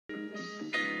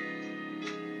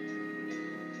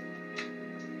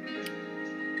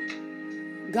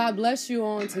God bless you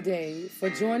on today for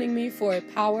joining me for a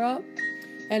power up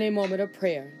and a moment of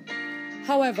prayer.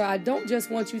 However, I don't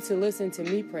just want you to listen to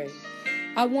me pray.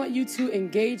 I want you to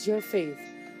engage your faith.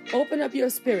 Open up your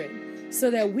spirit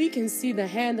so that we can see the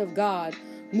hand of God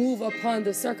move upon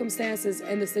the circumstances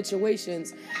and the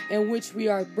situations in which we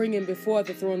are bringing before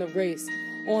the throne of grace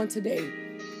on today.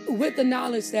 With the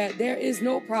knowledge that there is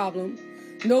no problem,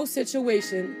 no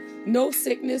situation, no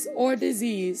sickness or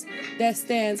disease that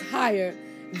stands higher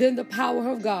than the power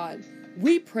of God.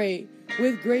 We pray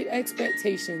with great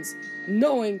expectations,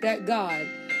 knowing that God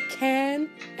can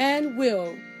and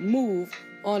will move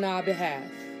on our behalf.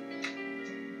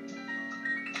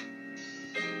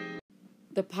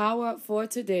 The power for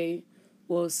today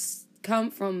will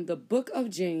come from the book of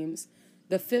James,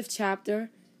 the 5th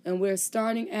chapter, and we're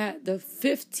starting at the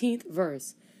 15th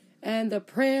verse. And the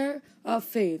prayer of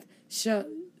faith shall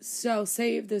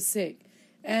save the sick,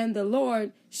 and the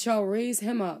Lord shall raise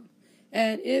him up.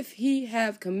 And if he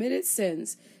have committed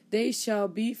sins, they shall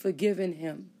be forgiven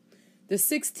him. The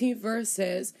 16th verse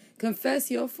says,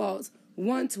 confess your faults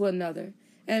one to another,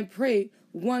 and pray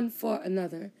one for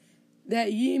another,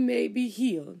 that ye may be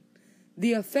healed.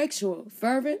 The effectual,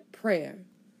 fervent prayer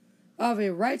of a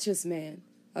righteous man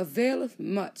availeth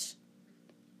much.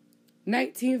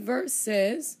 19th verse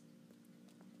says,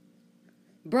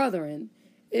 brethren,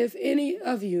 if any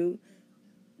of you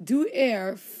do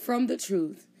err from the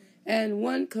truth, and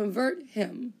one convert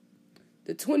him.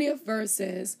 The 20th verse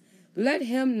says, let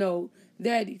him know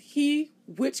that he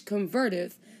which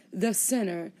converteth the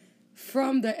sinner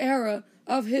from the error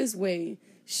of his way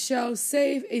shall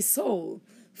save a soul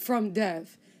from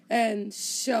death, and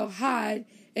shall hide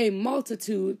a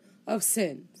multitude of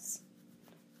sins.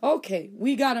 Okay,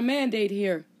 we got a mandate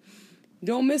here.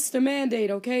 Don't miss the mandate,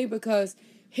 okay? Because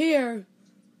here,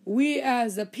 we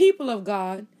as the people of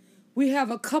God, we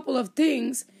have a couple of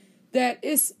things that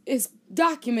is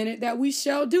documented that we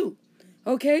shall do,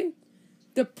 okay?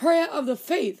 The prayer of the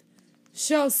faith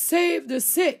shall save the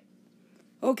sick,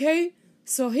 okay?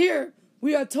 So here,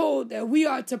 we are told that we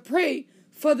are to pray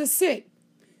for the sick,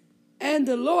 and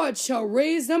the Lord shall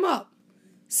raise them up.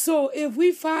 So if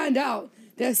we find out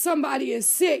that somebody is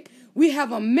sick, we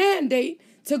have a mandate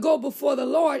to go before the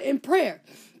Lord in prayer.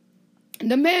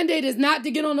 The mandate is not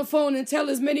to get on the phone and tell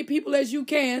as many people as you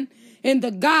can in the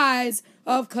guise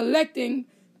of collecting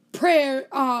prayer,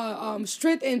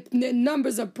 strength and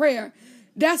numbers of prayer.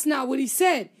 That's not what he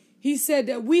said. He said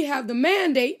that we have the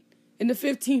mandate in the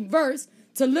 15th verse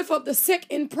to lift up the sick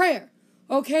in prayer.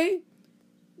 Okay?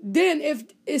 Then if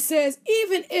it says,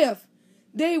 even if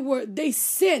they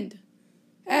sinned,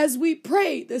 as we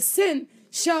pray, the sin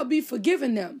shall be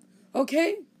forgiven them.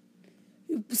 Okay?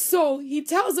 So he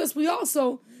tells us we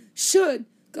also should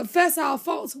confess our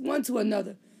faults one to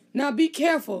another. Now be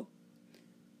careful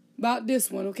about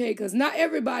this one, okay? Because not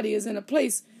everybody is in a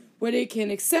place where they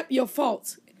can accept your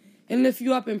faults and lift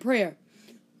you up in prayer.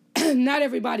 Not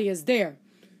everybody is there.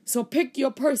 So pick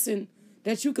your person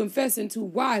that you confessing to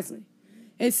wisely.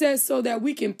 It says so that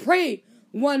we can pray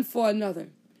one for another,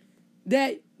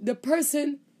 that the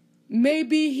person may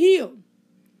be healed.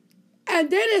 And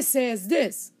then it says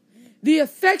this, the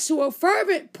effectual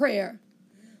fervent prayer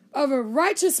of a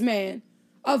righteous man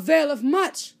availeth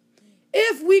much.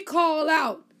 If we call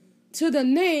out to the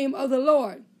name of the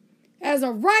Lord as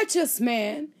a righteous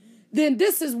man, then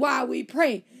this is why we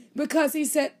pray. Because he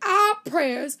said our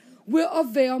prayers will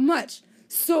avail much.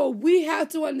 So we have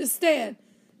to understand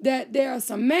that there are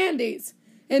some mandates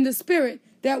in the spirit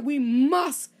that we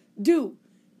must do.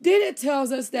 Then it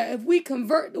tells us that if we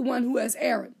convert the one who has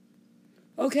erred,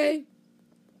 okay?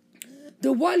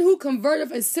 The one who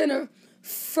converteth a sinner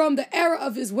from the error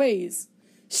of his ways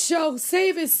shall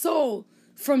save his soul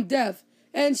from death,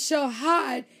 and shall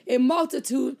hide a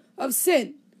multitude of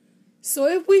sin. So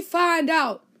if we find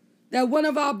out that one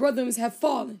of our brothers have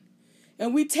fallen,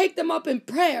 and we take them up in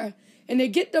prayer, and they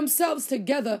get themselves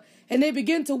together, and they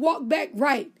begin to walk back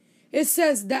right, it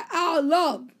says that our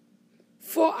love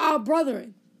for our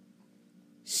brethren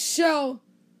shall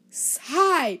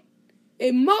hide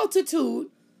a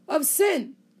multitude of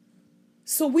sin.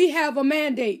 So we have a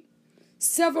mandate,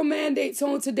 several mandates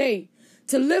on today,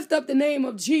 to lift up the name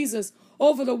of Jesus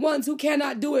over the ones who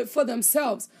cannot do it for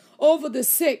themselves, over the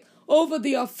sick, over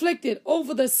the afflicted,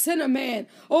 over the sinner man,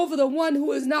 over the one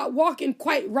who is not walking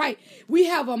quite right. We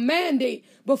have a mandate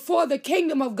before the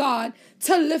kingdom of God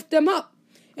to lift them up.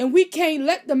 And we can't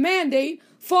let the mandate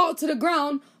fall to the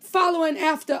ground following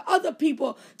after other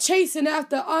people, chasing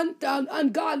after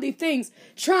ungodly things,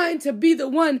 trying to be the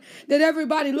one that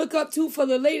everybody look up to for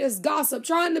the latest gossip,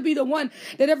 trying to be the one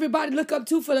that everybody look up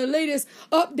to for the latest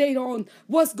update on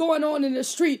what's going on in the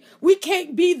street. We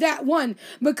can't be that one,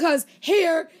 because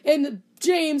here in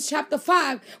James chapter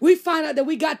 5, we find out that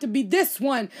we got to be this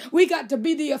one. We got to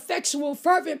be the effectual,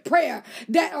 fervent prayer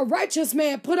that a righteous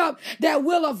man put up that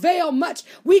will avail much.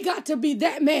 We got to be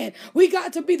that man. We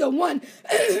got to be the one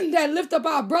that lift up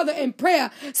our brother in prayer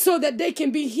so that they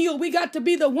can be healed. We got to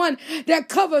be the one that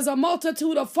covers a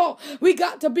multitude of fault. We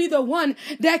got to be the one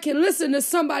that can listen to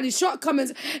somebody's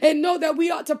shortcomings and know that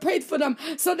we ought to pray for them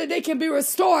so that they can be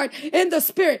restored in the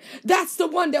spirit. That's the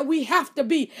one that we have to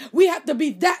be. We have to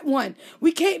be that one.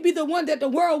 We can't be the one that the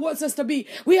world wants us to be.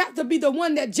 We have to be the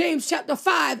one that James chapter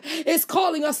 5 is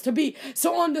calling us to be.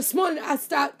 So on this morning, I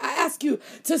ask you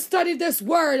to study this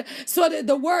word so that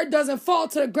the word doesn't fall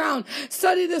to the ground.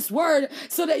 Study this word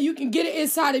so that you can get it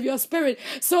inside of your spirit,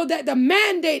 so that the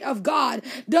mandate of God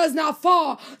does not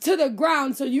fall to the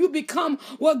ground, so you become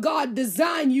what God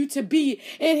designed you to be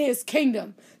in his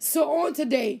kingdom. So on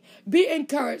today, be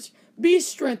encouraged, be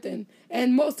strengthened,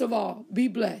 and most of all, be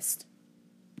blessed.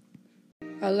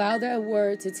 Allow that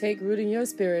word to take root in your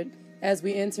spirit as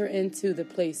we enter into the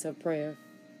place of prayer.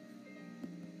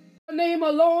 Your name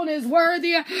alone is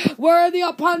worthy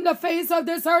upon the face of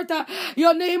this earth.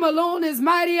 Your name alone is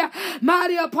mighty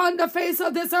upon the face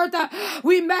of this earth.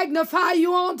 We magnify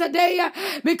you on today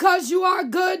because you are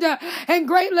good and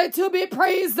greatly to be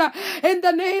praised. In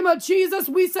the name of Jesus,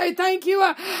 we say thank you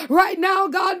right now,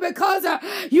 God, because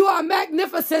you are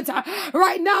magnificent.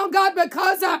 Right now, God,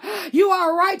 because you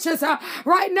are righteous.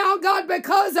 Right now, God,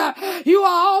 because you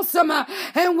are awesome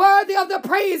and worthy of the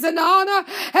praise and the honor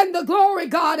and the glory,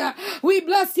 God. We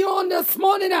bless you on this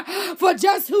morning for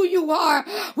just who you are.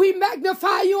 We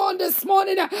magnify you on this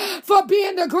morning for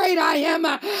being the great I am.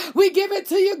 We give it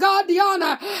to you, God, the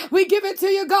honor. We give it to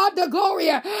you, God, the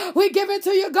glory. We give it to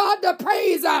you, God, the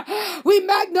praise. We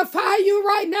magnify you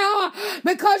right now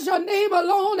because your name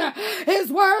alone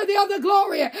is worthy of the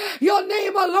glory. Your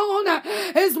name alone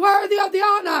is worthy of the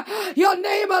honor. Your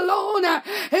name alone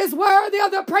is worthy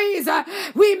of the praise.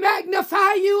 We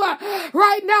magnify you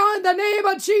right now in the name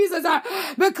of Jesus.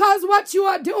 Because what you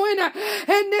are doing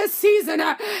in this season,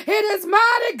 it is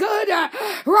mighty good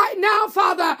right now,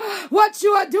 Father. What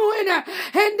you are doing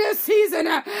in this season,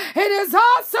 it is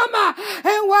awesome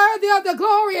and worthy of the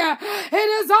glory. It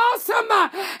is awesome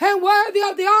and worthy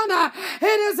of the honor.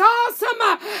 It is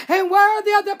awesome and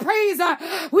worthy of the praise.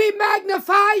 We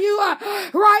magnify you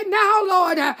right now,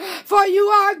 Lord, for you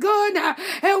are good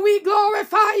and we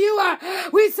glorify you.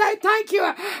 We say thank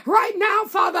you right now,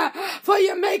 Father, for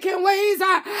you making ways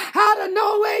out of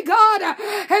no way, God.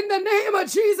 In the name of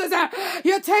Jesus,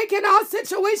 you're taking our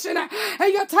situation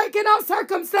and you're taking our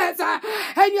circumstance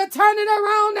and you're turning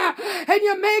around and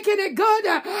you're making it good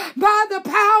by the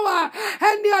power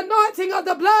and the anointing of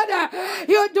the blood.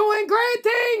 You're doing great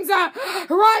things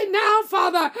right now,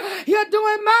 Father. You're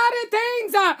doing mighty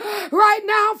things right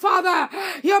now, Father.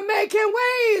 You're making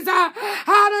ways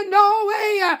out of no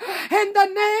way. In the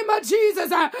name of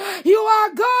Jesus, you are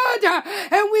good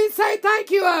and we say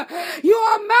thank you. You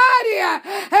are mighty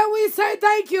and we say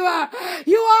thank you.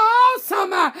 You are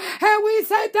awesome and we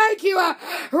say thank you.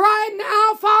 Right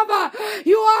now, Father,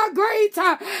 you are great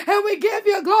and we give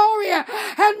you glory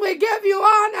and we give you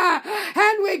honor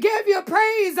and we give you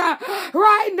praise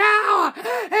right now.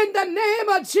 In the name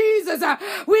of Jesus,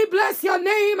 we bless your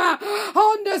name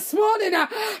on this morning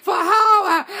for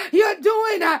how you're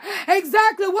doing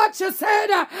exactly what you said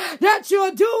that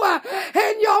you'll do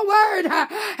in your word.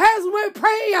 As we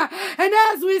pray and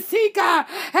as we seek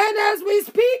and as we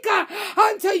speak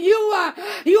unto you,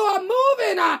 you are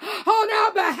moving on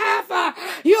our behalf.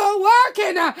 You're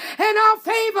working in our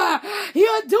favor.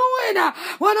 You're doing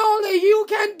what only you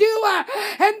can do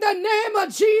in the name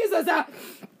of Jesus.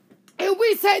 And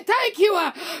we say thank you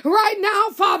right now,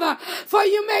 Father, for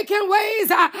you making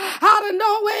ways out of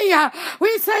no way.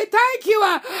 We say thank you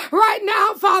right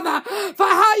now, Father, for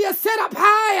how you sit up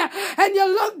high and you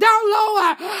look down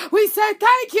low. We say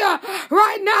thank you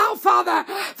right now, Father,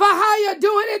 for how you're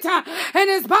doing it. And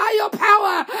it's by your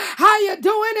power, how you're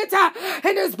doing it.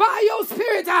 And it's by your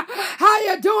spirit, how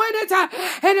you're doing it.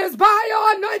 And it's by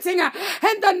your anointing.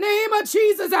 In the name of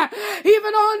Jesus,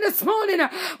 even on this morning,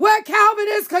 where Calvin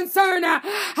is concerned,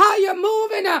 how you're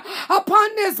moving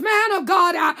upon this man of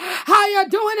God, how you're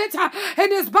doing it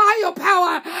in his bio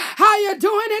power, how you're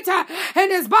doing it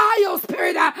in his bio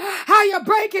spirit, how you're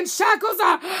breaking shackles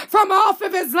from off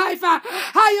of his life,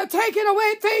 how you're taking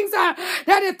away things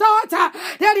that he thought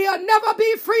that he'll never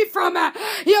be free from.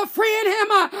 You're freeing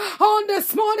him on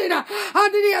this morning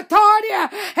under the authority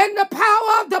and the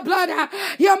power of the blood.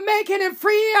 You're making him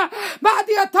free by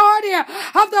the authority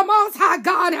of the Most High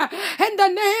God in the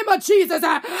name of Jesus.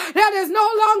 That is no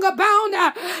longer bound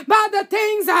by the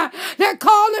things that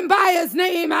call him by his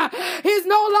name. He's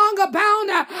no longer bound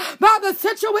by the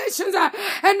situations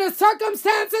and the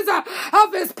circumstances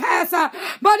of his past,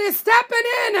 but he's stepping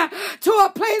in to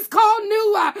a place called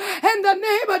new in the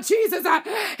name of Jesus.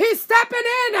 He's stepping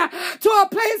in to a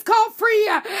place called free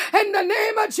in the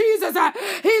name of Jesus.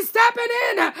 He's stepping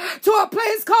in to a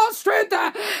place called strength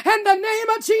in the name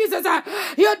of Jesus.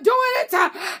 You're doing it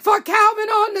for Calvin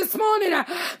on this morning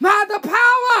by the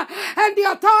power and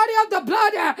the authority of the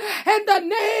blood in the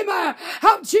name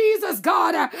of Jesus,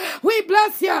 God. We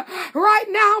bless you right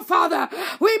now, Father.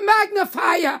 We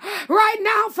magnify you right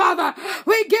now, Father.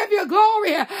 We give you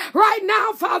glory right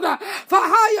now, Father, for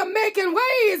how you're making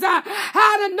ways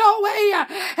out of no way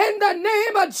in the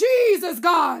name of Jesus,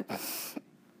 God.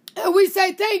 And we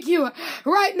say thank you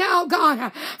right now,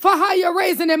 God, for how you're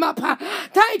raising him up.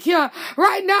 Thank you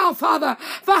right now, Father,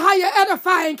 for how you're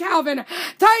edifying Calvin.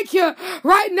 Thank you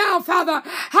right now, Father,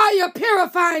 how you're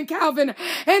purifying Calvin.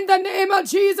 In the name of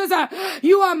Jesus,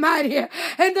 you are mighty.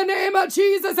 In the name of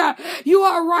Jesus, you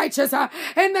are righteous.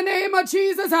 In the name of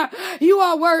Jesus, you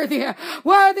are worthy.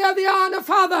 Worthy of the honor,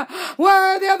 Father.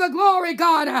 Worthy of the glory,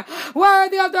 God.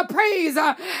 Worthy of the praise.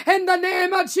 In the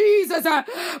name of Jesus,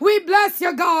 we bless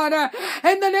you, God.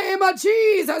 In the name of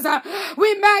Jesus,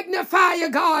 we magnify you,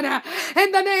 God.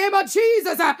 In the name of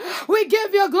Jesus, we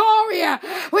give you glory,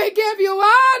 we give you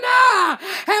honor,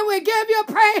 and we give you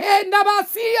praise. In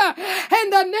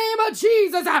the name of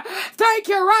Jesus, thank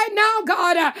you right now,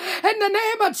 God. In the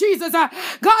name of Jesus,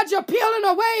 God, you're peeling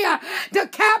away the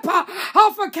cap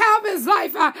off of Calvin's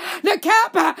life, the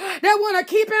cap that want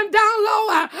to keep him down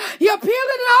low. You're peeling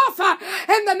it off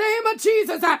in the name of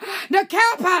Jesus. The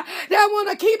cap that want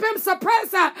to keep him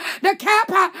suppressed, the cap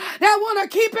that want to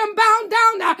keep him bound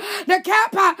down, the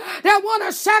cap that want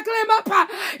to shackle him up.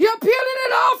 You're peeling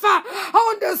it off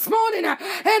on this morning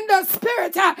in the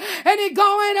spirit, and he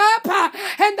going up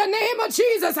in the name of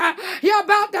Jesus. You're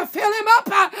about to fill him up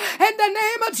in the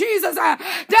name of Jesus.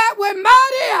 That with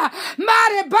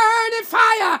mighty burning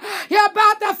fire, you're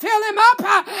about to fill him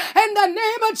up in the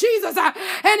name of Jesus,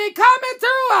 and he coming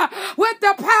through with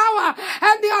the power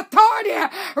and the authority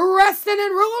resting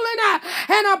and ruling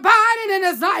and abiding in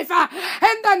his life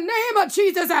in the name of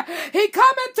Jesus. He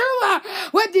coming through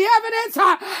with the evidence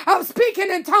of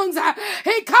speaking in tongues.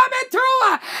 He coming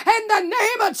through in the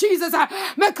name of Jesus,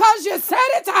 because you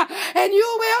said it and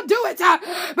you will do it,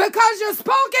 because you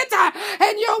spoke it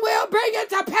and you will bring it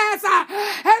to pass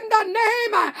in the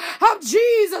name of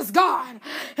Jesus, God.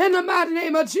 In the mighty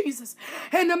name of Jesus,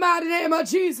 in the mighty name of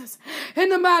Jesus, in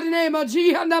the mighty name of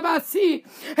Jesus, in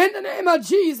the name of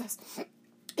Jesus.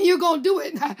 You're going to do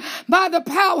it by the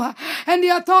power and the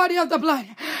authority of the blood.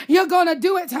 You're going to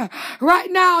do it right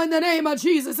now in the name of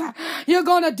Jesus. You're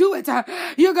going to do it.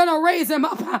 You're going to raise him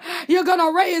up. You're going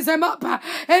to raise him up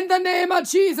in the name of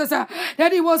Jesus,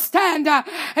 that he will stand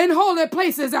in holy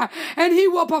places and he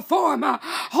will perform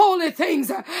holy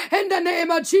things in the name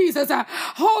of Jesus.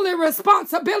 Holy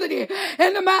responsibility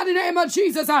in the mighty name of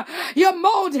Jesus. You're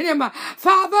molding him,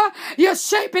 Father. You're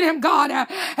shaping him, God.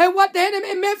 And what the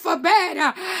enemy meant for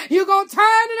bad, you're going to turn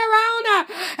it around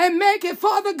and make it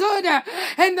for the good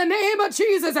in the name of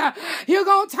Jesus. You're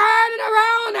going to turn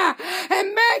it around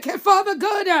and make it for the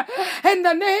good in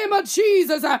the name of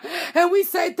Jesus. And we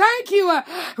say thank you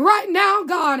right now,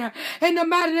 God, in the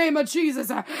mighty name of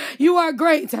Jesus. You are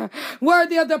great,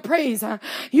 worthy of the praise.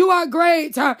 You are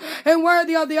great and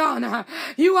worthy of the honor.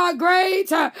 You are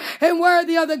great and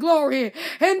worthy of the glory.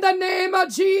 In the name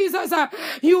of Jesus,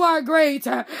 you are great.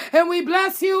 And we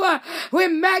bless you.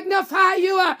 We magnify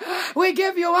you. We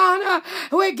give you honor.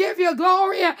 We give you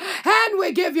glory. And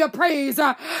we give you praise.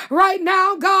 Right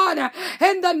now, God,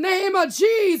 in the name of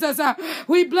Jesus,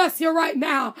 we bless you right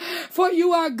now. For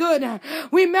you are good.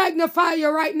 We magnify you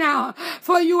right now.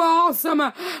 For you are awesome.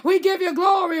 We give you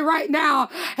glory right now.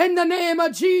 In the name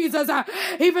of Jesus.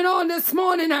 Even on this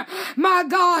morning, my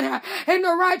God, in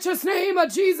the righteous name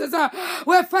of Jesus,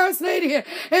 where First Lady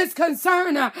is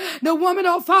concerned, the woman,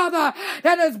 oh Father,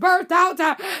 that is birthed out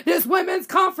this women's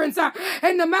conference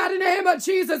in the mighty name of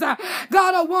Jesus.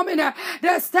 God, a woman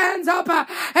that stands up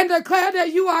and declare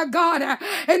that you are God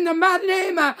in the mighty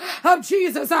name of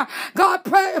Jesus. God,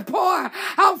 pour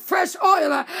out fresh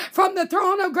oil from the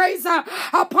throne of grace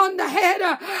upon the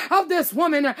head of this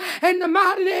woman in the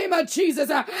mighty name of Jesus.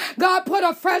 God, put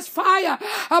a fresh fire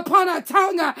upon her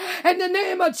tongue in the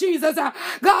name of Jesus.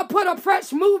 God, put a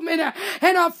fresh movement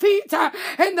in her feet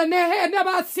in the name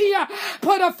of Jesus.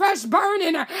 Put a fresh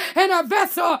burning in her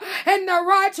vessel in the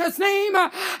righteous name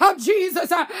of Jesus.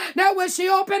 That when she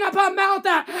open up her mouth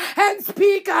and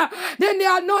speak, then the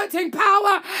anointing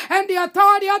power and the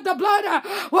authority of the blood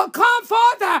will come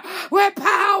forth with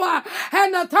power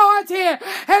and authority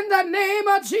in the name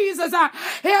of Jesus.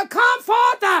 He'll come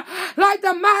forth like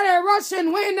the mighty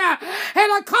rushing wind.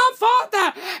 It'll come forth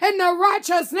in the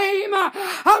righteous name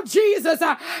of Jesus.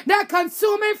 That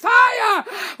consuming fire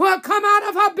will come out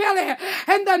of her belly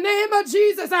in the name of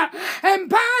Jesus and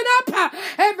burn up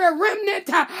every remnant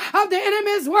of the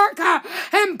enemy's work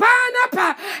and burn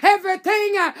up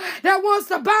everything that wants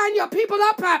to bind your people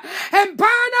up and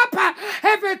burn up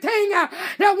everything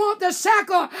that wants to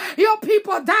shackle your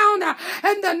people down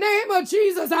in the name of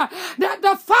Jesus. That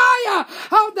the fire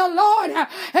of the Lord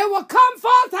it will come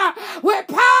forth with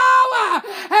power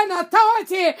and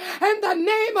authority in the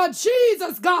name of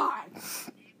Jesus, God.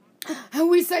 And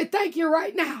we say thank you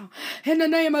right now in the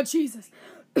name of Jesus.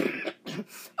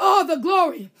 All the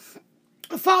glory,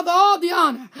 Father, all the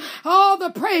honor, all the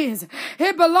praise,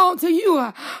 it belongs to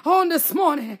you on this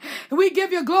morning. We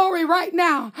give you glory right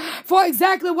now for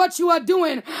exactly what you are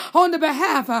doing on the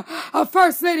behalf of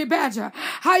First Lady Badger.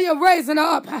 How you're raising her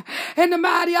up in the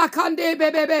mighty Akande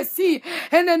BBC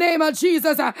in the name of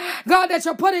Jesus. God, that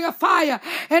you're putting a fire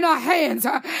in our hands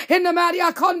in the mighty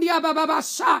Akande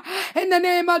Babasha in the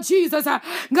name of Jesus.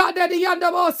 God, that the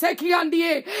Yandabo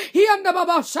Sekiandi,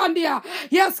 Yandabo Shandia.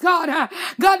 Yes, God,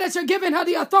 God, that you're giving her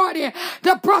the authority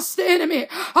to brush the enemy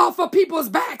off of people's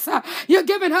backs. You're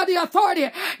giving her the authority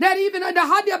that even in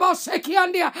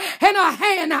the in her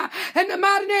hand, in the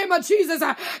mighty name of Jesus,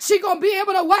 she gonna be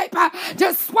able to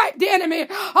just swipe the enemy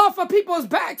off of people's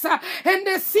backs in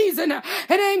this season.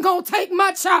 It ain't gonna take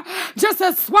much just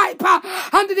to swipe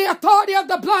under the authority of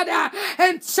the blood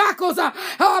and shackles are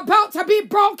about to be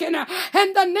broken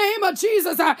in the name of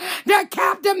Jesus. That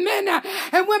captive men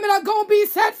and women are gonna be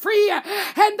set free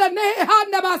in the name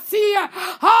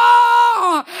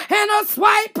and a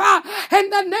swipe in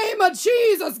the name of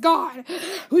Jesus, God.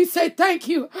 We say thank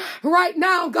you right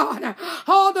now, God.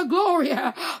 All the glory,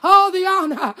 all the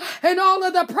honor, and all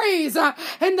of the praise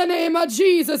in the name of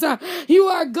Jesus. You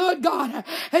are good, God.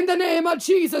 In the name of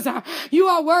Jesus, you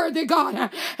are worthy,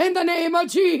 God. In the name of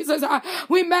Jesus,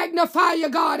 we magnify you,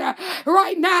 God.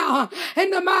 Right now,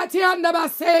 in the mighty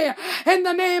Andabase, in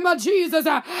the name of Jesus,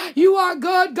 you are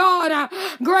good, God.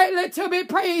 Greatly to be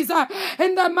praised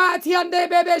in the mighty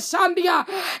Andebebe Shandia,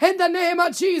 in the name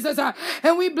of Jesus.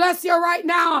 And we bless you right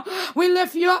now. We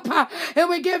lift you up and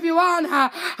we give you honor.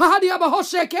 In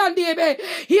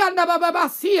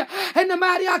the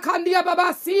mighty Akandia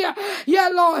Babasia. Yeah,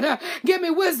 Lord, give me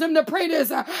wisdom to pray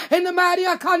this. In the mighty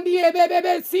Akandia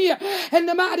Babasia. In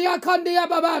the mighty Akandia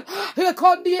Baba.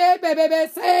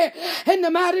 In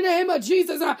the mighty name of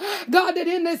Jesus. God, that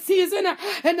in this season,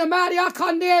 in the mighty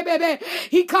Akandia Baby,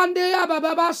 He Kandia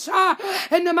Babasha.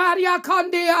 In the mighty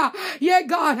Akandia. Yeah,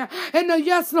 God. In the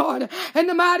yes, Lord. In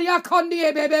the mighty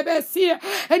Akandia Baby.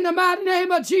 In the mighty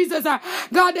name of Jesus.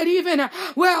 God, that even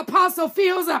where Apostle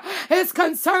Fields is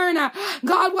concerned,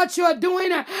 God, what you are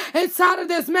doing inside of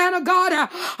this man of God,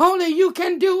 only you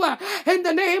can do in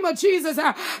the name of Jesus.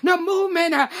 The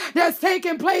movement that's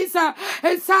taking place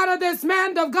inside of this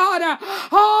man of God,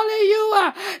 only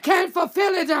you can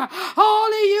fulfill it.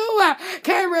 Only you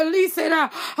can release it.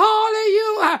 Only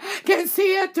you can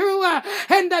see it through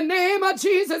in the name of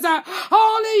Jesus.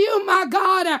 Only you, my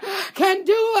God, can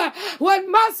do what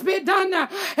must be done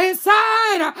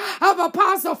inside of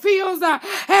Apostle Fields,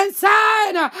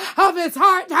 inside of his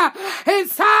heart,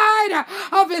 inside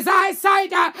of his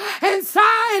eyesight,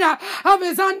 inside of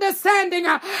his understanding,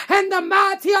 and the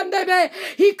mighty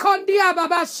he kondia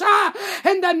babasha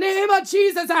in the name of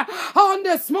Jesus. On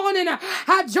this morning,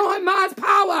 I join my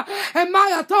power and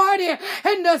my authority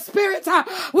in the spirit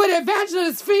with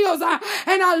Evangelist Fields,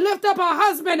 and I lift up her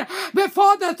husband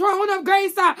before the throne of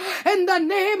grace in the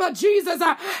name of Jesus.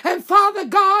 And Father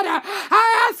God,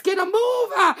 I ask you to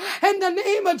move in the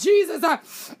name of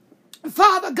Jesus.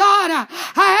 Father God,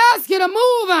 I ask you to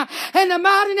move in the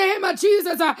mighty name of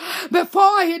Jesus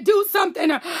before he do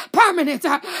something permanent,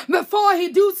 before he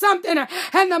do something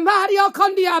in the mighty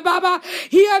Okondia Baba,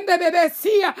 he and the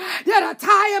BBC that'll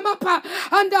tie him up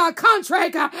under a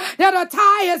contract, that'll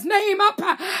tie his name up,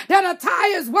 that'll tie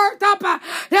his worth up,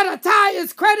 that'll tie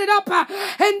his credit up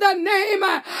in the name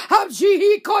of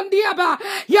Jihi Kondiaba,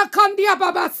 Yakondia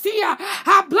Baba Sia.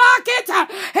 I block it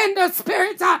in the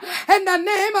spirit in the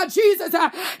name of Jesus.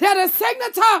 That a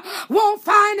signature won't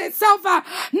find itself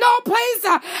no place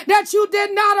that you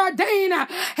did not ordain.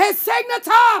 His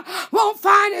signature won't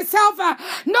find itself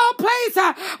no place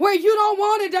where you don't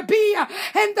want it to be.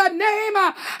 In the name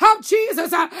of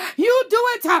Jesus, you do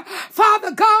it,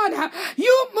 Father God.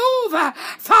 You move,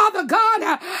 Father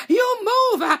God. You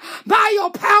move by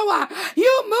your power.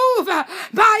 You move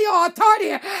by your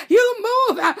authority. You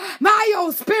move by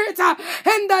your spirit.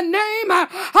 In the name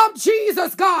of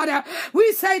Jesus, God.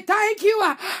 We say thank you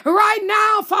right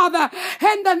now, Father,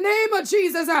 in the name of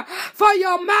Jesus, for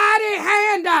your mighty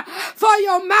hand, for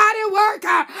your mighty work,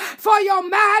 for your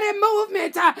mighty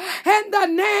movement, in the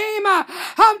name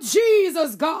of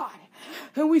Jesus, God.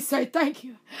 And we say thank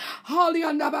you.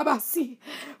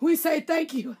 We say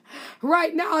thank you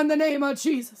right now in the name of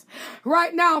Jesus.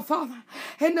 Right now, Father,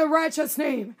 in the righteous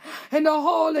name, in the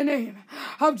holy name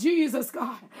of Jesus,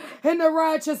 God. In the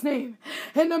righteous name,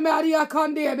 in the mighty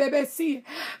BBC.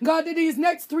 God, to these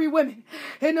next three women,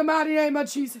 in the mighty name of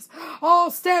Jesus,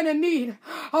 all stand in need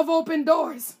of open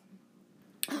doors.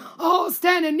 All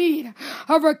stand in need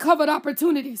of recovered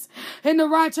opportunities in the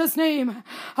righteous name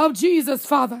of Jesus,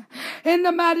 Father, in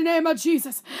the mighty name of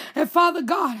Jesus. And Father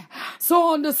God,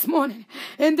 so on this morning,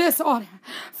 in this order,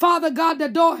 Father God, the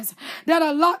doors that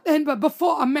are locked in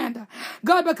before Amanda,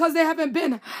 God, because they haven't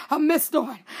been a missed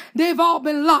door, they've all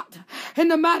been locked in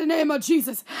the mighty name of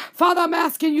Jesus. Father, I'm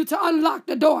asking you to unlock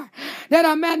the door that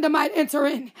Amanda might enter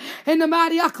in the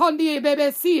mighty Akondi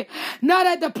BBC, not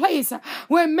at the place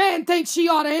where man thinks she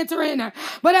ought to enter in,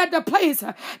 but at the place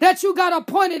that you got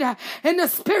appointed in the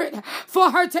spirit for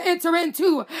her to enter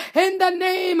into, in the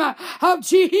name of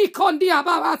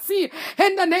Jihikondiababasi,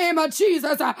 in the name of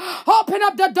Jesus. Open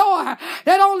up the door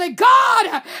that only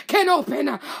God can open.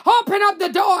 Open up the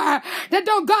door that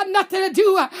don't got nothing to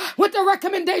do with the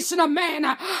recommendation of man.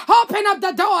 Open up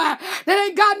the door that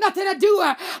ain't got nothing to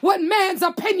do with man's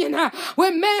opinion,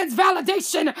 with man's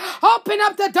validation. Open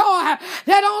up the door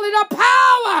that only the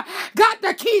power got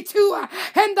the key to,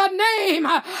 in the name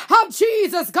of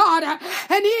Jesus, God.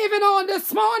 And even on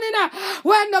this morning,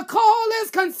 when the call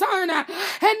is concerned,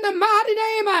 in the mighty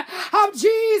name of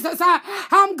Jesus,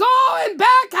 I'm going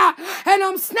back and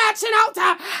I'm snatching out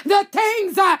the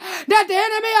things that the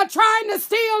enemy are trying to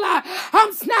steal.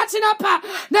 I'm snatching up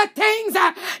the things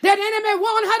that the enemy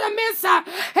want her to miss,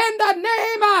 in the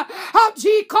name of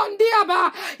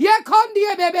Jikondiaba,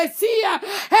 Yekondiabebesi,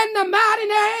 in the mighty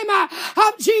name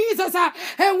of Jesus.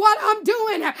 And what I'm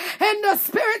doing in the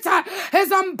spirit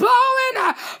is I'm blowing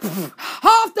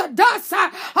off the dust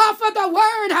off of the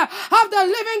word of the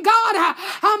living God.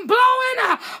 I'm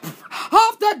blowing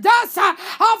off the dust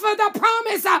off of the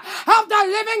promise of the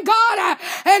living God.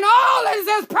 And all of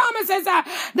his promises,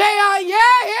 they are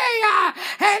yeah,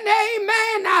 and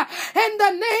amen. In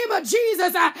the name of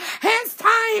Jesus, his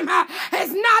time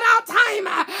is not our time.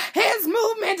 His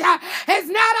movement is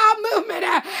not our movement.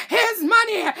 His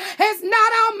money is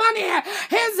not our money.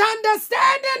 His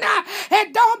understanding,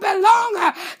 it don't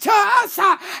belong to us.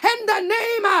 In the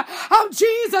name of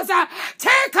Jesus,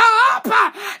 take her up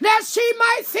that she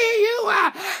might see you.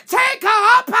 Take her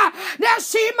up that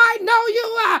she might know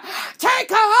you. Take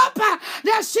her up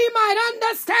that she might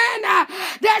understand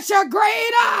that you're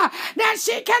greater than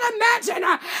she can imagine,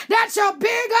 that you're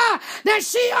bigger than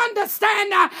she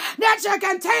understands, that you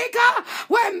can take her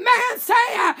where man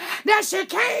say that she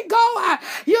can't go.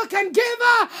 You can give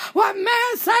her what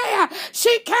man say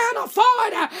she can't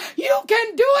afford. You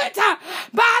can do it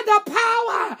by the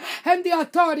power and the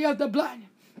authority of the blood.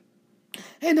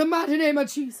 In the mighty name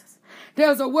of Jesus.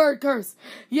 There's a word curse.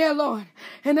 Yeah, Lord.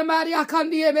 In the mighty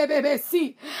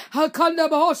Akandiebebesi.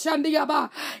 Akandabahoshandiaba.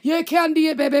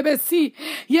 Yekandiebebesi.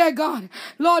 Yeah, God.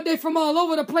 Lord, they from all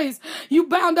over the place. You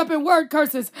bound up in word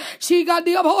curses. She got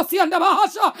the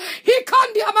Abosiandabahasha. He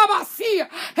kandiababasi.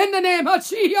 In the name of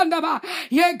Shiandaba.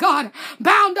 Yeah, God.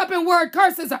 Bound up in word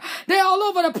curses. They're all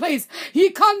over the place.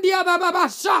 He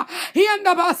kandiababasha. He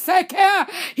andabaseke.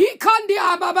 He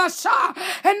kandiababasha.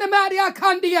 In the mighty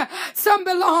Akandia. Some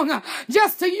belong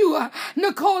just to you,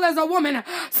 Nicole, as a woman.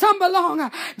 Some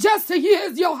belong just to you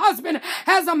as your husband,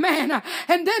 as a man.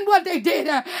 And then what they did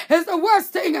is the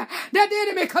worst thing that the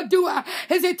enemy could do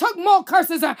is he took more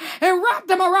curses and wrapped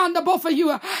them around the both of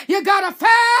you. You gotta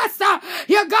fast,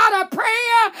 you gotta pray,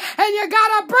 and you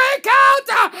gotta break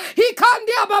out. He can't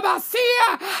deal, Baba. See,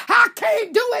 I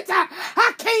can't do it.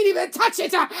 I can't even touch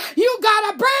it. You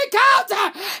gotta break out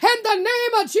in the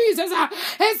name of Jesus.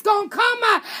 It's gonna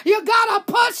come. You gotta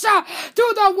push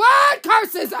through the word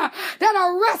curses that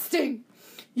are resting.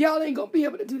 Y'all ain't gonna be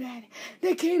able to do that.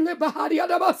 They can't live behind the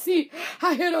other.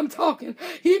 I hear them talking.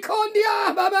 He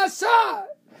kondia babasha.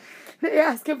 They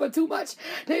asking for too much.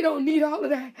 They don't need all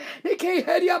of that. They can't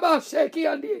head you about shaky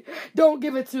on the. Don't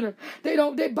give it to them.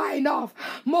 They biting off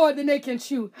more than they can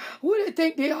chew. Who do they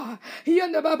think they are?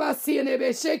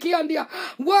 Shaky on the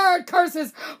word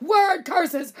curses, word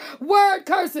curses, word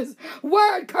curses,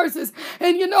 word curses.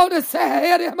 And you know the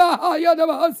say,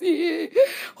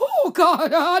 oh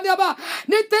God,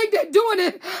 they think they're doing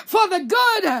it for the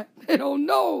good. They don't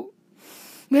know.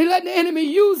 They let the enemy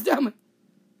use them.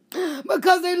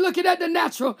 Because they're looking at the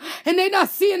natural and they're not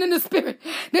seeing in the spirit.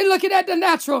 They're looking at the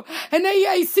natural and they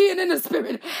ain't seeing in the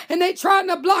spirit. And they trying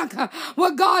to block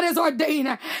what God has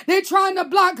ordained. They're trying to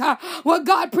block what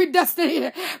God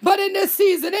predestinated. But in this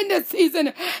season, if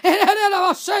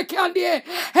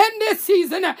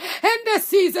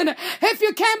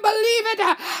you can't believe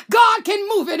it, God can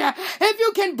move it. If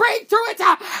you can break through it,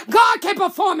 God can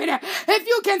perform it. If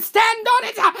you can stand on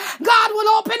it, God will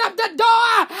open up the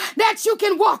door that you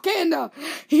can walk in.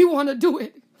 He want to do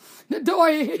it. The door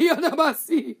ain't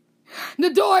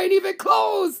even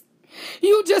closed.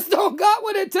 You just don't got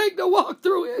what it take to walk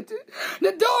through it.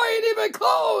 The door ain't even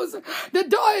closed. The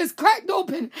door is cracked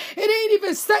open. It ain't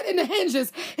even set in the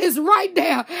hinges. It's right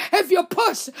there. If you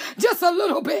push just a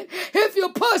little bit, if you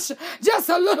push just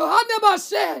a little,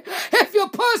 if you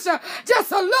push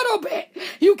just a little bit,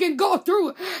 you can go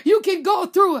through. You can go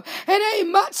through. It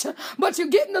ain't much, but you're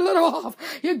getting a little off.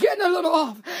 You're getting a little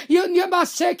off. You're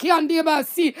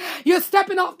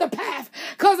stepping off the path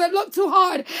because it looked too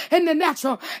hard in the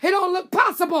natural. It don't look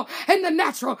possible in the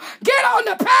natural. Get on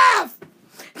the path.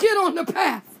 Get on the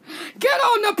path. Get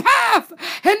on the path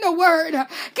in the word. Get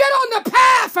on the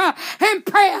path in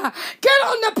prayer. Get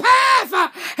on the path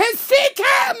and seek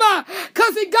him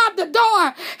because he got the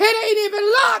door. It ain't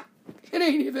even locked. It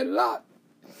ain't even locked.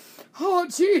 Oh,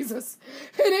 Jesus.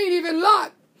 It ain't even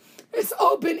locked. It's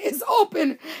open. It's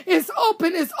open. It's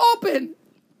open. It's open.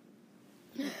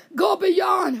 Go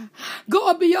beyond.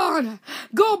 Go beyond.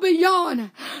 Go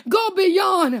beyond. Go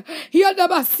beyond.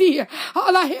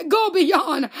 All I hear, go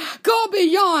beyond. Go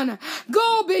beyond.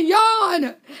 Go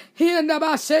beyond.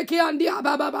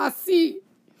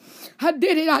 I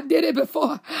did it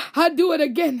before. I do it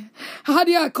again.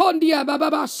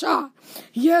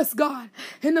 Yes, God.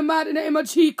 In the mighty name of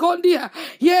Jesus.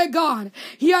 Yeah, God.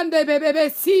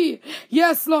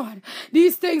 Yes, Lord.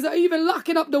 These things are even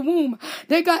locking up the womb.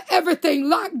 They got everything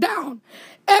locked down.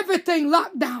 Everything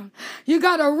locked down. You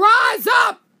got to rise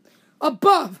up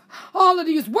above all of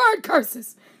these word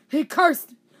curses. He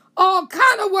cursed all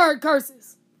kind of word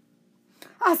curses.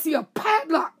 I see a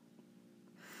padlock.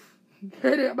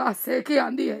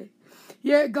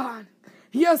 Yeah, God.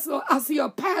 Yes, Lord. I see a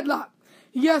padlock.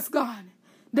 Yes, God.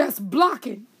 That's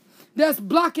blocking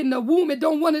the womb. It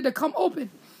don't want it to come open.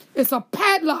 It's a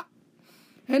padlock.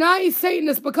 And I ain't saying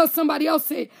this because somebody else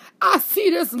said, I see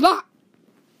this lock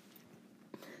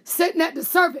sitting at the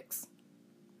cervix.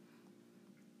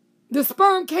 The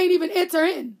sperm can't even enter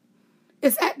in.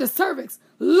 It's at the cervix.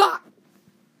 Locked.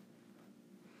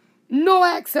 No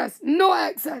access. No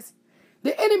access.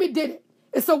 The enemy did it.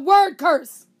 It's a word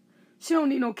curse. She don't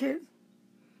need no kids.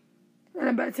 And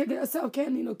I better take it herself.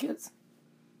 Can't need no kids.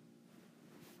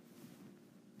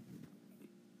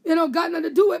 It don't got nothing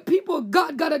to do with people.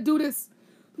 God got to do this.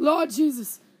 Lord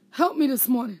Jesus, help me this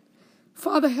morning.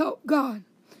 Father, help God.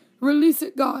 Release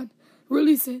it, God.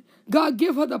 Release it. God,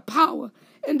 give her the power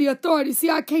and the authority. See,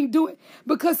 I can't do it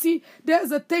because, see,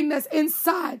 there's a thing that's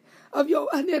inside of your...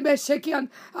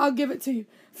 I'll give it to you.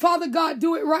 Father God,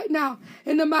 do it right now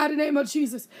in the mighty name of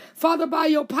Jesus. Father, by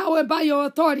your power and by your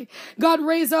authority, God,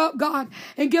 raise her up, God,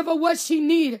 and give her what she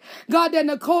needs. God, that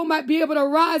Nicole might be able to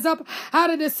rise up out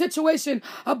of this situation,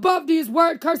 above these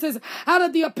word curses, out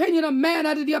of the opinion of man,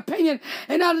 out of the opinion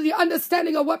and out of the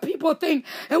understanding of what people think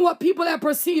and what people that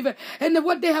perceive it and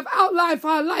what they have outlined for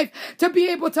her life to be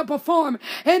able to perform.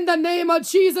 In the name of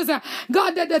Jesus,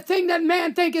 God, that the thing that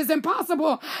man think is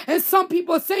impossible, and some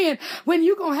people saying, when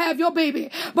you going to have your baby?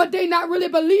 but they not really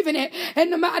believing it.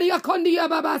 And the Maria Kondia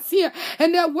Babasia,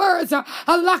 and their words are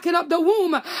locking up the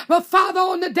womb. But Father,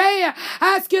 on the day,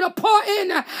 I ask you to pour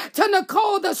in to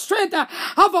Nicole the strength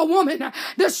of a woman,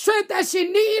 the strength that she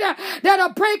need,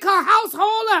 that'll break her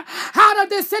household out of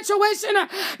this situation,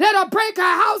 that'll break her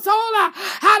household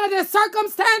out of this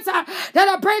circumstance,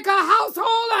 that'll break her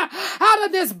household out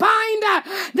of this bind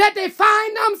that they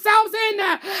find themselves in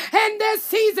this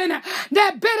season.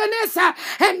 That bitterness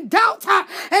and doubt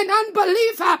and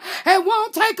unbelief, it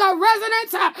won't take a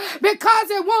resonance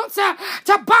because it wants to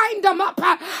bind them up,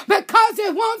 because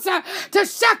it wants to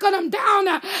shackle them down.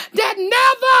 That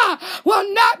never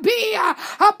will not be a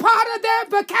part of their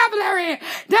vocabulary.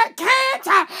 That can't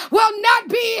will not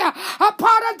be a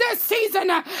part of this season.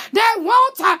 That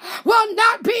won't will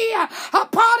not be a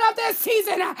part of this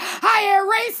season. I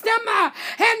erase them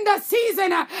in the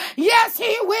season. Yes,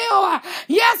 he will.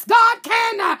 Yes, God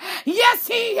can. Yes,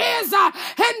 he is.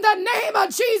 In the name of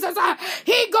Jesus,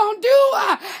 he gonna do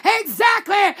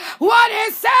exactly what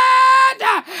he said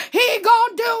he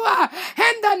gonna do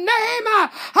in the name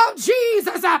of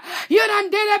Jesus. You done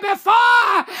did it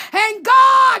before, and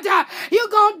God, you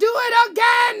gonna do it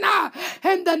again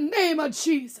in the name of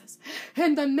Jesus.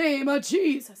 In the name of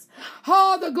Jesus.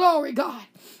 All the glory, God.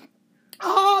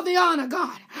 All the honor,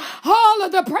 God. All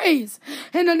of the praise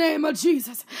in the name of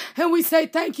Jesus. And we say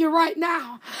thank you right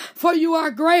now, for you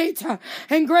are great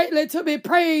and greatly to be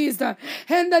praised.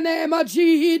 In the name of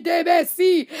Jesus. In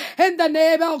the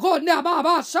name of God.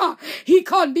 He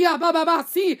kondia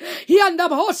babasi. He anda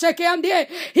bosheke ande.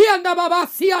 He anda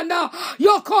babasi anda.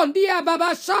 Yo kondia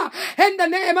babasha. In the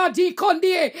name of D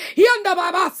kondie. He anda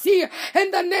babasi.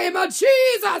 In the name of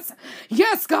Jesus.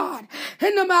 Yes, God.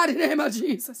 In the mighty name of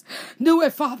Jesus. Do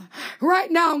it, Father,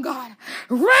 right now, God.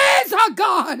 Raise her,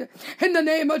 God, in the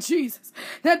name of Jesus,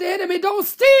 that the enemy don't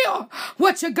steal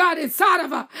what you got inside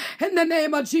of her, in the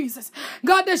name of Jesus.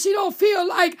 God, that she don't feel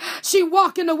like she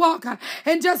walking the walk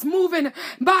and just moving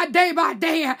by day, but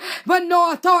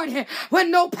no authority, with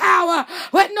no power,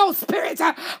 with no spirit,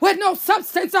 with no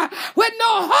substance, with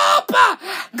no hope. God,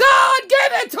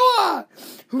 give it to her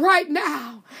right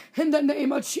now, in the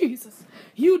name of Jesus.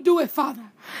 You do it,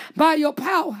 Father, by your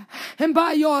power and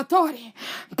by your authority.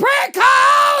 Break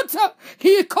out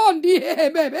in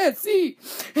the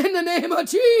name of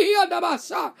Jesus.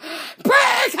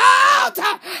 Break out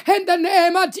in the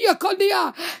name of Jesus.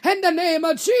 In the name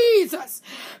of Jesus.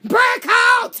 Break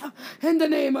out in the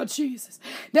name of Jesus.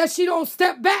 That she don't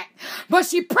step back, but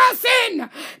she press in.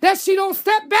 That she don't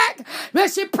step back,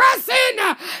 but she press in.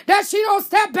 That she don't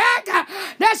step back,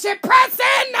 that she press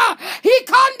in.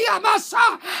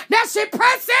 That she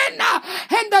press in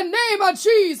the name of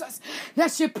Jesus.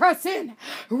 That she press in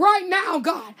right now,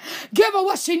 God. Give her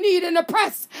what she need in the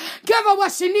press. Give her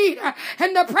what she need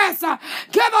in the press.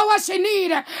 Give her what she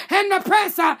need in the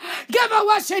press. Give her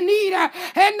what she need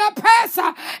in the press.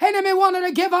 Enemy wanted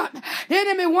to give up. The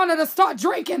enemy wanted to start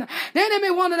drinking. The enemy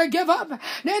wanted to give up.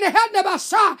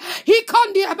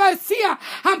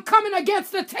 I'm coming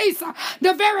against the taste,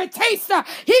 the very taste.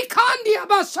 He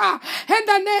in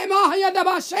the name of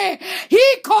Yadabashe.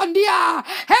 He kondia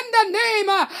in the name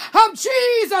of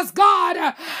Jesus,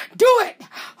 God. Do it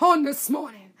on this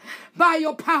morning by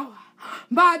your power,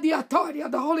 by the authority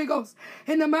of the Holy Ghost,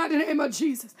 in the mighty name of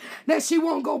Jesus. That she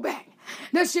won't go back.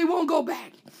 That she won't go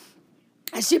back.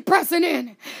 And she pressing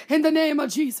in the name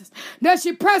of Jesus. That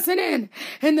she pressing in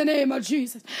the name of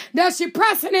Jesus. That she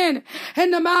pressing in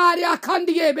the mighty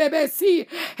Akandie BBC,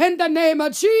 in the name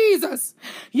of Jesus.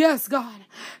 Yes, God,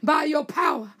 by your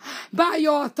power, by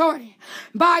your authority,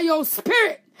 by your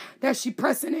spirit, that she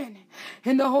pressing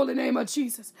in the holy name of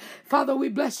Jesus. Father, we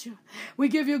bless you. We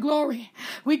give you glory.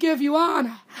 We give you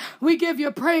honor. We give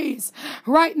you praise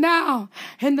right now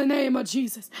in the name of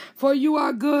Jesus. For you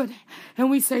are good, and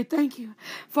we say thank you.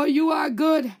 For you are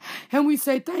good, and we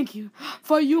say thank you.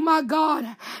 For you, my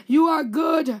God, you are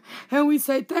good, and we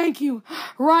say thank you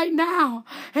right now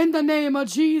in the name of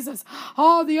Jesus.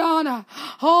 All the honor,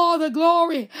 all the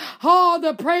glory, all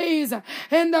the praise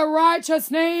in the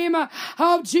righteous name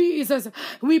of Jesus.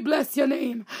 We bless your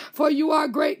name, for you are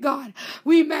great, God.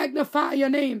 We magnify your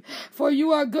name, for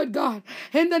you are good, God.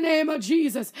 In the name of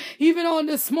Jesus, even on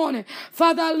this morning,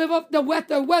 Father, I lift up the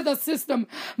weather system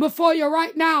before you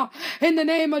right now. In the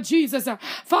name of Jesus,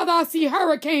 Father, I see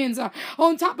hurricanes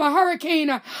on top of hurricane.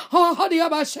 In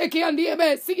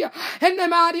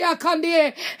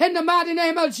the mighty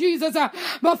name of Jesus.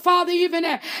 But Father, even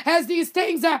as these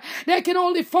things, they can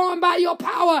only form by your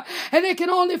power, and they can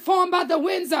only form by the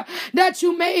winds that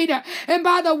you made, and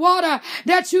by the water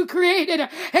that you created.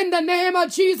 In the name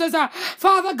of Jesus,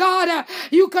 Father God,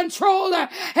 You control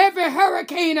every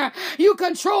hurricane. You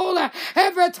control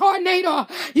every tornado.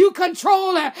 You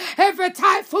control every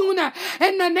typhoon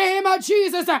in the name of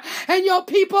Jesus. And your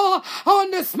people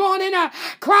on this morning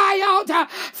cry out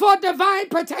for divine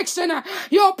protection.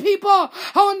 Your people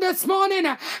on this morning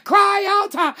cry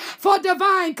out for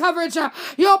divine coverage.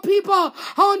 Your people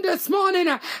on this morning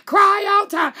cry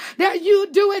out that you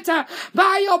do it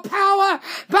by your power,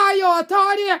 by your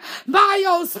authority, by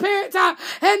your spirit,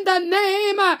 in the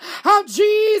name of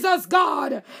Jesus,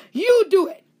 God. You do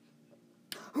it.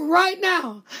 Right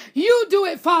now, you do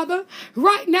it, Father.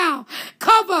 Right now,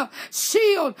 cover,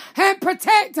 shield, and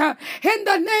protect in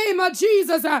the name of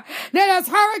Jesus. That as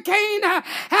hurricane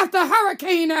after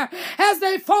hurricane, as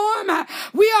they form,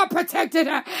 we are protected.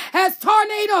 As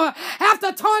tornado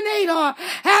after tornado,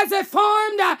 as it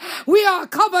formed, we are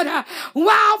covered.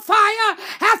 Wildfire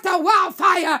after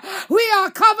wildfire, we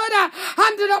are covered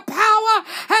under the power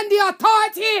and the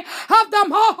authority of the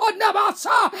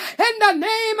Mohodnabasha in the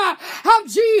name of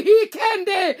Jesus. In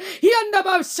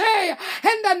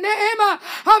the name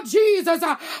of Jesus,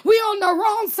 we on the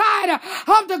wrong side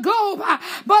of the globe,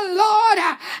 but Lord,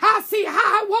 I see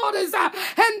high waters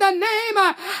in the name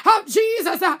of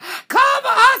Jesus.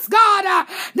 Cover us, God,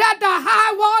 that the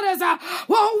high waters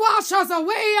won't wash us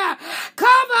away.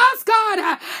 Cover us,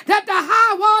 God, that the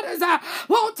high waters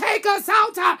won't take us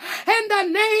out in the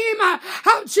name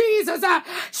of Jesus.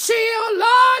 Shield,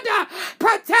 Lord,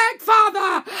 protect,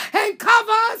 Father, and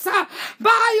cover us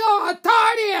by your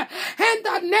authority in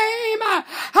the name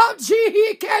of Jesus.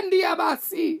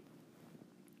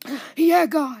 Yeah,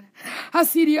 God. I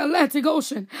see the Atlantic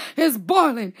Ocean is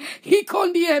boiling.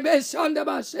 Cover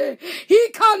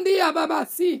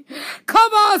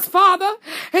us, Father,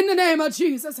 in the name of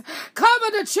Jesus.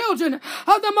 Cover the children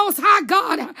of the Most High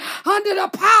God under the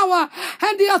power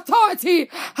and the authority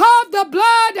of the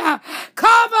blood.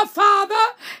 Cover,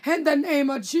 Father, in the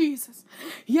name of Jesus.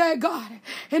 Yeah, God,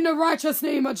 in the righteous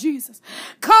name of Jesus.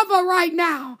 Cover right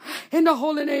now in the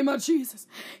holy name of Jesus.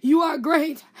 You are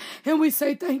great, and we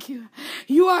say thank you.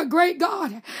 You are great,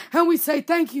 God, and we say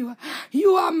thank you.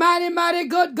 You are mighty, mighty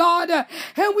good, God,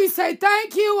 and we say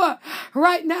thank you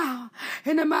right now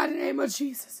in the mighty name of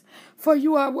Jesus. For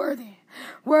you are worthy.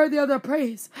 Worthy of the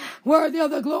praise, worthy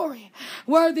of the glory,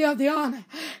 worthy of the honor,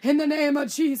 in the name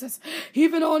of Jesus.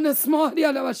 Even on this morning,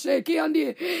 in the name of Jesus,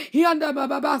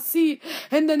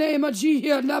 in the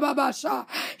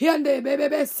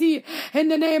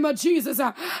name of Jesus,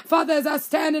 Father, as I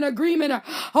stand in agreement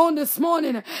on this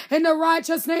morning, in the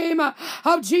righteous name of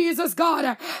Jesus,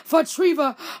 God, for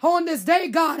Treva on this day,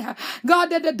 God,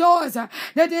 that the doors that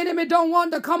the enemy don't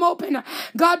want to come open,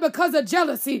 God, because of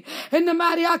jealousy, in the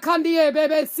mighty Akandia,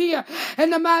 baby, see, in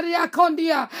the mighty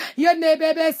Akondia, yende,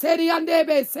 baby,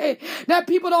 say, that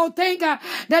people don't think that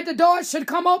the door should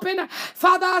come open.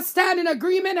 Father, I stand in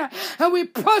agreement and we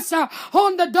push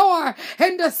on the door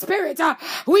in the spirit.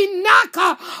 We knock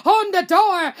on the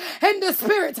door in the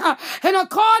spirit. And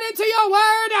according to your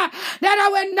word, that I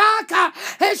will knock,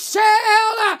 it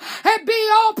shall be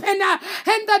open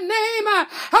in the name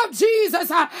of Jesus.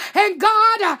 And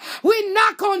God, we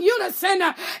knock on unison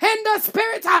in the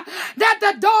spirit that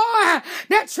the door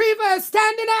that Treva is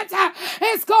standing at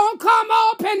is going to come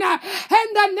open in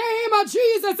the name of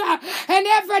Jesus. And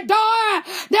every door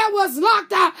that was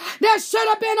locked that should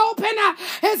have been open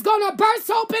is going to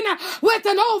burst open with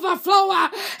an overflow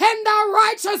in the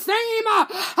righteous name of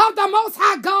the Most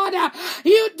High God.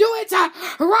 You do it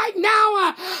right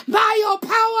now by your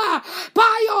power,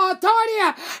 by your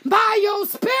authority, by your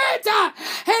spirit,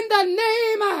 in the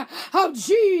name of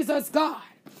Jesus, God.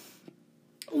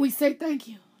 We say thank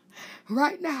you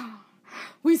right now.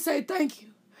 We say thank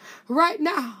you right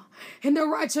now. In the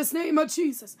righteous name of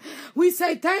Jesus, we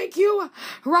say thank you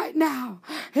right now.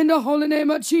 In the holy name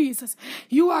of Jesus,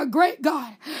 you are great,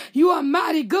 God. You are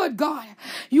mighty good, God.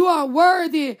 You are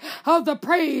worthy of the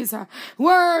praise,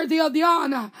 worthy of the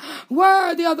honor,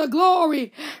 worthy of the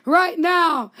glory right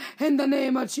now. In the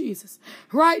name of Jesus,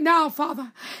 right now,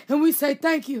 Father. And we say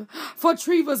thank you for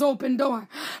Treva's open door.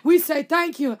 We say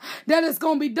thank you that it's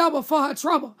going to be double for her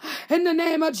trouble. In the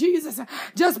name of Jesus,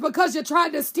 just because you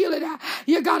tried to steal it,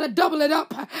 you got to double it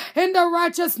up in the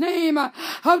righteous name of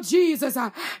Jesus.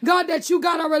 God, that you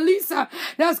got a release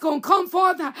that's going to come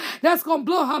forth, that's going to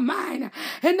blow her mind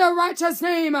in the righteous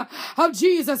name of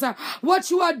Jesus. What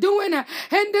you are doing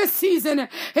in this season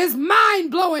is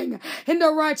mind-blowing in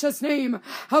the righteous name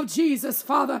of Jesus,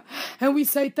 Father. And we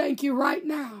say thank you right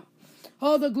now.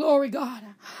 All the glory, God.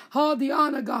 All the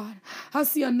honor, God. I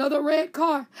see another red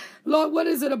car. Lord, what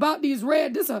is it about these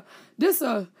red? This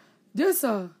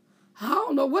I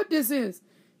don't know what this is.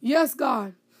 Yes,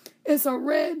 God. It's a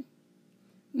red.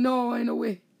 No, ain't no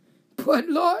way. But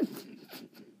Lord,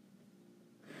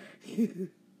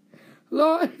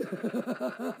 Lord,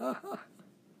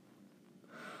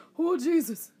 oh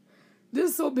Jesus, this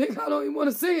is so big I don't even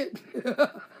want to say it.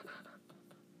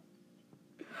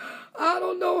 I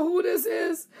don't know who this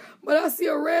is, but I see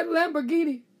a red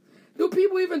Lamborghini. Do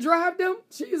people even drive them?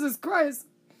 Jesus Christ.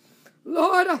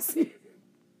 Lord, I see.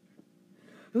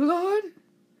 Lord,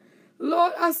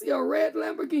 I see a red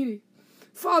Lamborghini.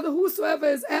 Father, whosoever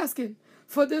is asking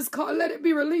for this car, let it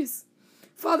be released.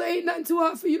 Father, ain't nothing too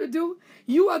hard for you to do.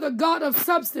 You are the God of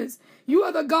substance. You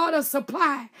are the God of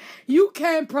supply. You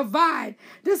can provide.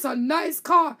 This is a nice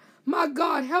car. My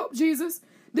God, help Jesus.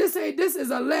 This is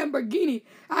a Lamborghini.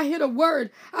 I hear the word.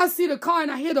 I see the car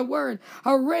and I hear the word.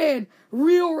 A red,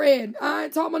 real red. I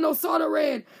ain't talking about no sort of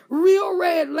red. Real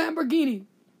red Lamborghini.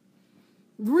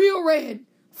 Real red.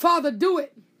 Father, do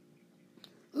it.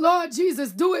 Lord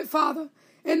Jesus, do it, Father.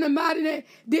 In the mighty name.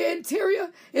 The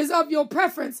interior is of your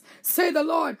preference. Say the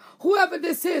Lord. Whoever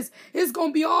this is, it's going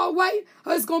to be all white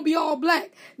or it's going to be all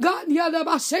black. God,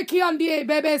 it's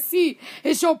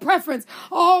your preference.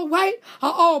 All white or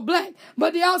all black.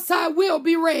 But the outside will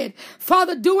be red.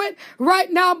 Father, do it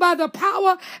right now by the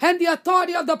power and the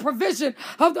authority of the provision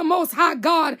of the Most High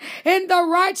God. In the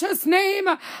righteous name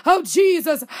of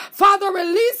Jesus. Father,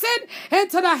 release it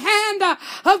into the hand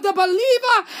of the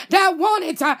believer that want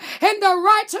it. In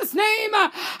the righteous name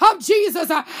of Jesus.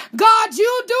 God,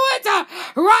 you do it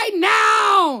right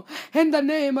now in the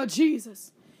name of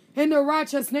Jesus. In the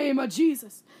righteous name of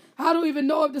Jesus. I don't even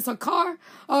know if it's a car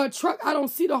or a truck. I don't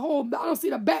see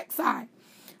the back side.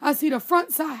 I see the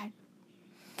front side.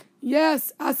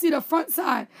 Yes, I see the front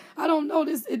side. I don't know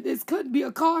this. This could be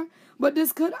a car, but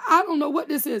I don't know what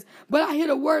this is. But I hear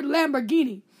the word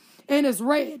Lamborghini and it's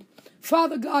red.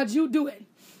 Father God, you do it.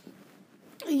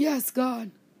 Yes,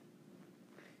 God.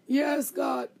 Yes,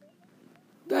 God.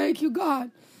 Thank you,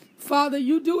 God. Father,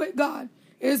 you do it, God.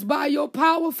 It's by your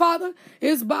power, Father.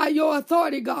 It's by your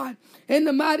authority, God. In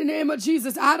the mighty name of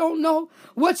Jesus. I don't know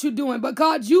what you're doing, but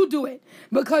God, you do it.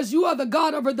 Because you are the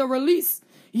God of the release.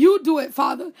 You do it,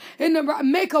 Father.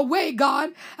 Make a way,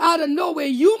 God, out of nowhere.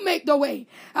 You make the way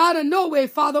out of nowhere,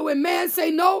 Father. When man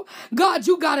say no, God,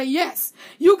 you got a yes.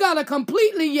 You got a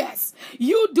completely yes.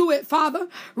 You do it, Father,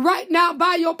 right now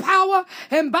by your power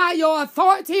and by your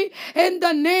authority in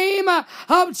the name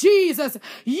of Jesus.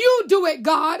 You do it,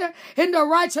 God, in the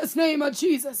righteous name of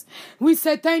Jesus. We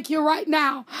say thank you right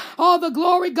now. All the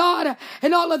glory, God,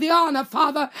 and all of the honor,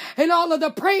 Father, and all of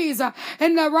the praise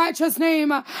in the righteous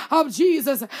name of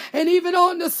Jesus. And even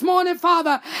on this morning,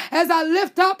 Father, as I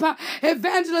lift up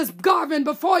Evangelist Garvin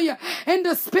before you in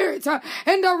the spirit,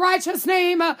 in the righteous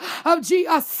name of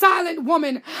Jesus, a silent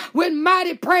woman with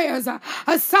mighty prayers, a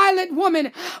silent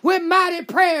woman with mighty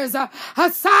prayers, a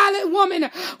silent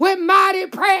woman with mighty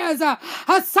prayers, a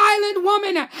silent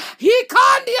woman. He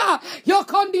kandia, yo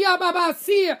kandia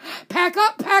babasi, pack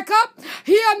up,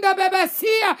 he and the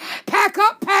babasi, pack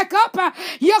up,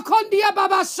 yo kandia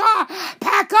babasha,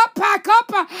 pack up.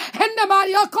 And the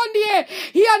Maria Condie,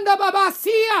 he and the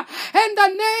Babasia, in the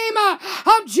name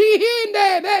of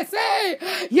Jesus.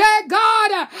 Yeah,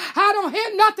 God, I don't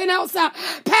hear nothing else.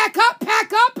 Pack up,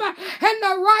 in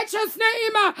the righteous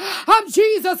name of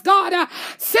Jesus, God.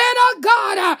 Send her,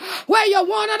 God, where you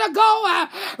want her to go.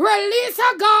 Release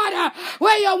her, God,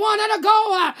 where you want her to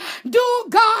go. Do,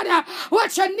 God,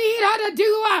 what you need her to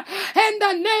do in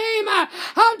the name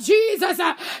of Jesus.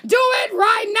 Do it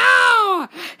right now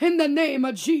in the name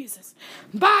of Jesus.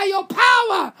 By your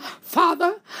power,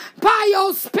 Father, by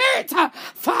your spirit,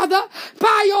 Father,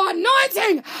 by your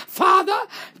anointing, Father,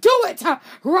 do it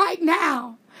right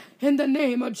now in the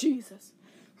name of Jesus.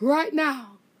 Right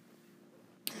now,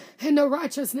 in the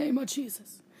righteous name of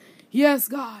Jesus. Yes,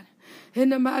 God, in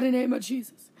the mighty name of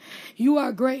Jesus. You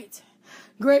are great,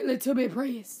 greatly to be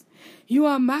praised. You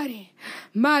are mighty,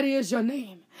 mighty is your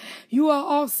name. You are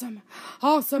awesome.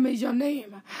 Awesome is your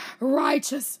name.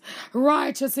 Righteous.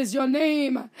 Righteous is your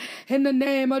name. In the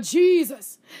name of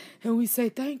Jesus. And we say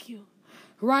thank you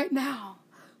right now.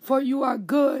 For you are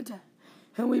good.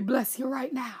 And we bless you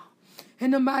right now.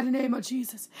 In the mighty name of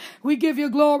Jesus. We give you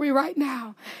glory right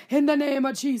now. In the name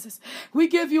of Jesus. We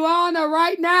give you honor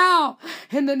right now.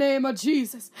 In the name of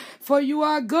Jesus. For you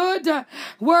are good,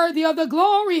 worthy of the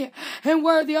glory, and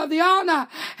worthy of the honor,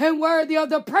 and worthy of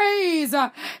the praise.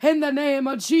 In the name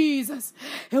of Jesus.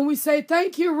 And we say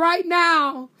thank you right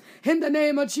now. in the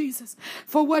name of Jesus,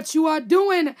 for what you are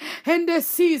doing in this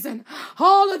season.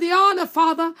 All of the honor,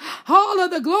 Father, all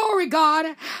of the glory,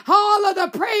 God, all of the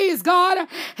praise, God,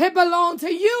 it belongs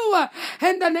to you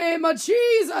in the name of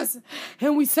Jesus.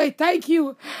 And we say thank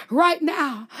you right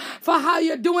now for how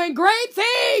you're doing great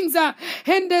things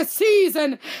in this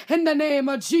season in the name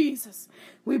of Jesus.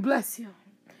 We bless you.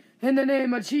 In the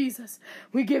name of Jesus,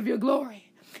 we give you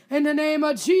glory. In the name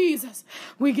of Jesus,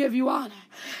 we give you honor.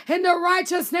 In the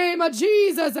righteous name of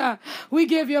Jesus, we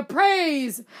give you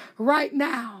praise right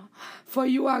now. For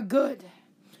you are good,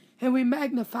 and we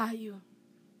magnify you.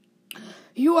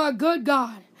 You are good,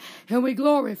 God, and we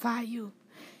glorify you.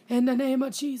 In the name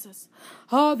of Jesus,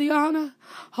 all the honor,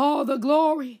 all the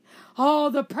glory,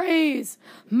 all the praise,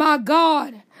 my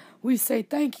God, we say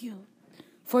thank you.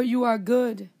 For you are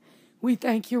good. We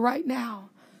thank you right now.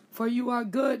 For you are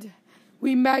good.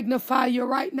 We magnify you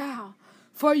right now.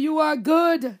 For you are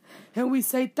good. And we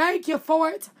say thank you for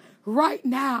it right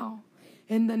now.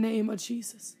 In the name of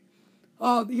Jesus.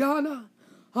 All the honor,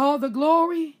 all the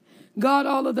glory, God,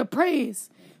 all of the praise.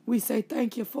 We say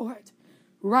thank you for it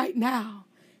right now.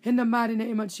 In the mighty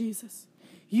name of Jesus.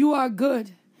 You are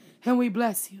good. And we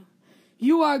bless you.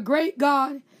 You are great,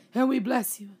 God. And we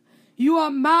bless you. You are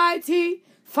mighty,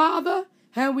 Father.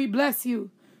 And we bless you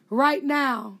right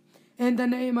now in the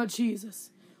name of Jesus.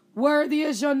 Worthy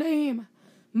is your name.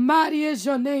 Mighty is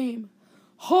your name.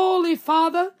 Holy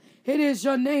Father, it is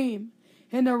your name.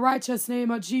 In the righteous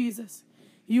name of Jesus.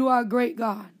 You are great,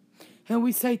 God. And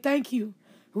we say thank you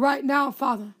right now,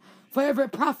 Father, for every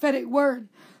prophetic word,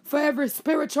 for every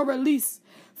spiritual release,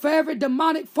 for every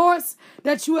demonic force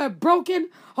that you have broken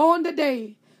on the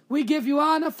day. We give you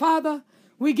honor, Father.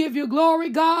 We give you glory,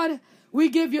 God. We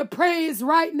give you praise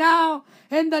right now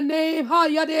in the name,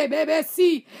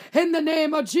 in the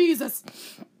name of Jesus.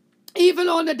 Even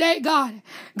on the day, God,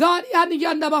 I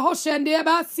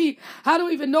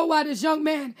don't even know why this young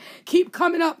man keep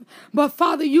coming up. But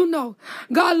Father, you know,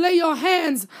 God, lay your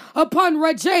hands upon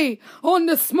Rajay on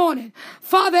this morning.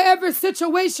 Father, every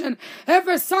situation,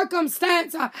 every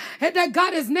circumstance that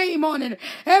got his name on it,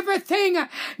 everything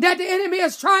that the enemy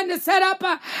is trying to set up,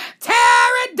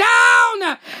 tear it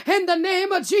down in the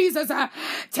name of Jesus.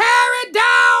 Tear it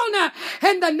down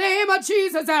in the name of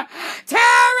Jesus. Tear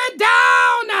it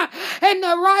down in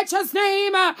the righteous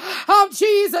name of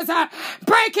Jesus.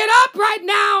 Break it up right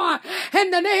now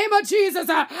in the name of Jesus.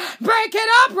 Break it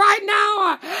up right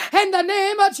now in the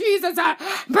name of Jesus.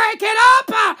 Break it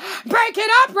up. Break it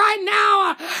up right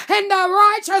now in the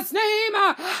righteous name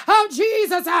of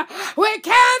Jesus. We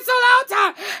cancel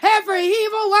out every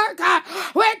evil work.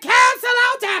 We cancel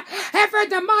out every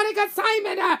demonic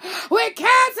assignment. We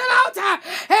cancel out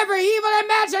every evil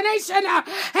imagination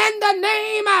in the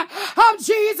name of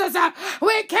Jesus.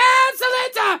 We cancel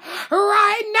it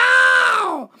right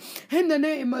now in the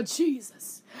name of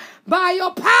Jesus. By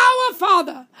your power,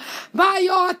 Father, by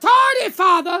your authority,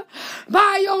 Father,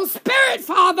 by your spirit,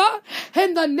 Father,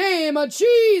 in the name of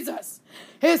Jesus.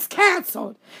 It's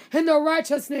canceled in the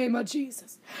righteous name of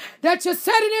Jesus. That you're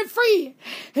setting him free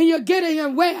and you're getting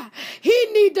him where he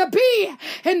need to be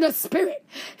in the spirit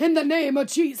in the name of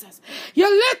Jesus. You're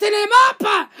lifting him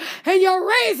up and you're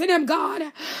raising him, God,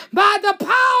 by the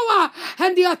power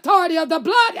and the authority of the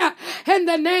blood in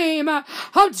the name of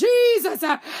Jesus.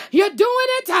 You're doing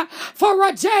it for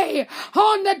Rajay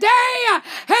on the day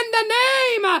in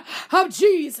the name of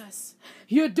Jesus.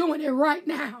 You're doing it right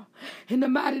now in the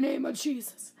mighty name of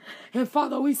Jesus. And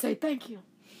Father, we say thank you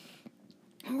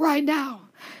right now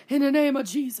in the name of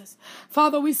Jesus.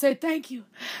 Father, we say thank you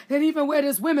that even where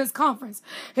this women's conference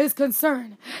is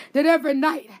concerned, that every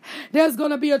night there's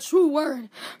going to be a true word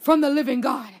from the living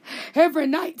God. Every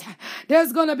night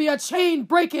there's going to be a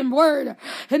chain-breaking word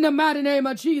in the mighty name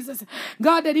of Jesus.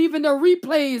 God, that even the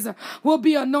replays will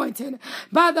be anointed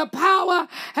by the power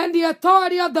and the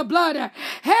authority of the blood.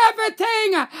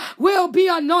 Everything will be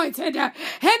anointed in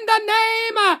the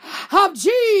name of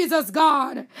Jesus,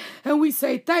 God. And we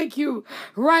say thank you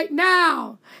right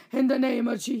now in the name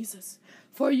of Jesus.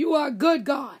 For you are good,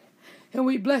 God, and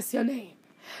we bless your name.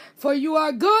 For you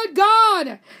are good,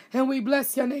 God, and we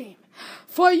bless your name.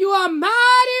 For you are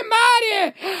mighty,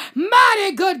 mighty,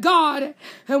 mighty good, God,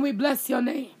 and we bless your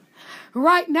name.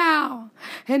 Right now,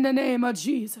 in the name of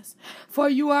Jesus. For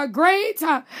you are great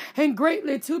and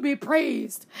greatly to be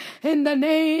praised. In the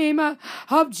name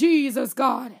of Jesus,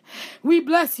 God. We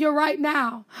bless you right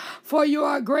now. For you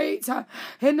are great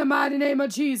in the mighty name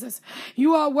of Jesus.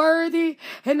 You are worthy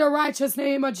in the righteous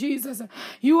name of Jesus.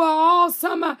 You are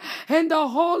awesome in the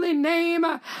holy name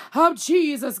of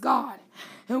Jesus, God.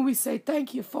 And we say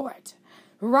thank you for it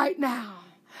right now.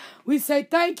 We say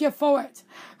thank you for it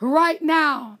right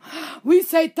now. We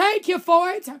say thank you for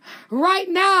it right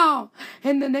now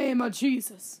in the name of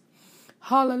Jesus.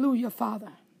 Hallelujah,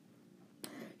 Father.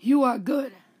 You are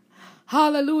good.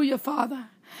 Hallelujah, Father.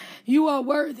 You are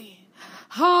worthy.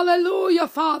 Hallelujah,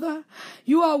 Father.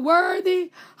 You are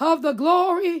worthy of the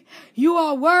glory. You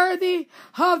are worthy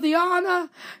of the honor.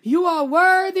 You are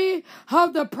worthy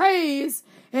of the praise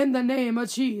in the name of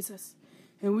Jesus.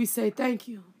 And we say thank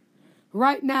you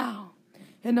right now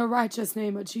in the righteous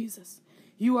name of Jesus.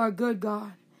 You are good,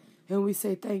 God. And we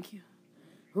say thank you.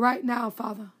 Right now,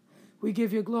 Father, we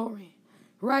give you glory.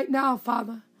 Right now,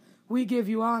 Father, we give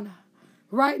you honor.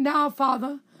 Right now,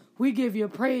 Father, we give you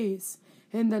praise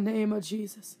in the name of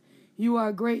Jesus. You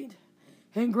are great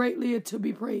and greatly to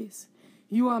be praised.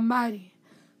 You are mighty.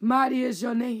 Mighty is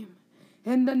your name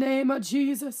in the name of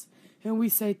Jesus. And we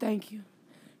say thank you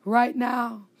right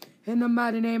now in the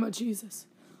mighty name of Jesus.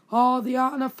 All the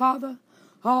honor, Father,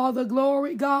 all the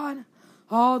glory, God,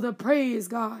 all the praise,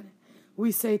 God.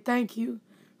 We say thank you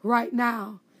right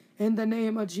now in the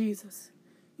name of Jesus.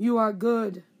 You are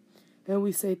good, and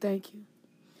we say thank you.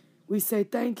 We say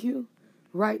thank you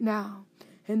right now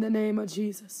in the name of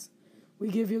Jesus. We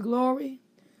give you glory,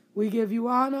 we give you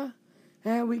honor,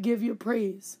 and we give you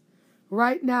praise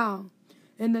right now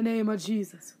in the name of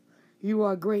Jesus. You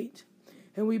are great,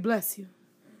 and we bless you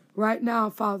right now,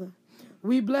 Father.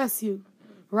 We bless you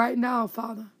right now,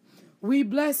 Father. We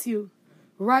bless you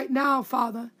right now,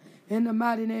 Father, in the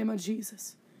mighty name of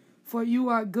Jesus. For you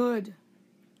are good,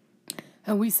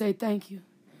 and we say thank you.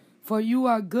 For you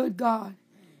are good, God,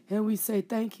 and we say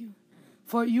thank you.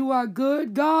 For you are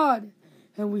good, God,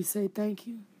 and we say thank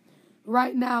you.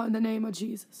 Right now, in the name of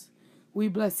Jesus, we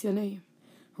bless your name.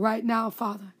 Right now,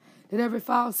 Father, that every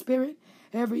foul spirit,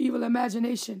 every evil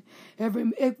imagination,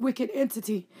 every wicked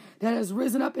entity that has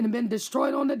risen up and been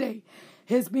destroyed on the day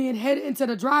is being headed into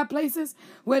the dry places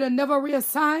where they never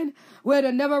reassign, where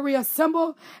they never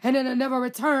reassemble, and then they never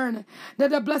return.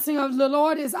 That the blessing of the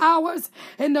Lord is ours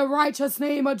in the righteous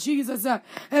name of Jesus.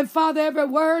 And Father, every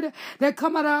word that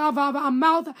come out of our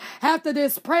mouth after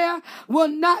this prayer will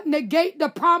not negate the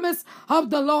promise of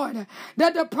the Lord.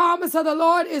 That the promise of the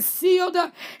Lord is sealed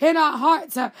in our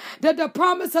hearts. That the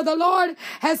promise of the Lord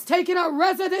has taken a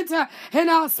residence in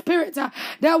our spirit.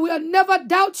 That we'll never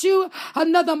doubt you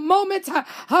another moment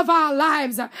of our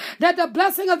lives. That the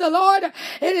blessing of the Lord,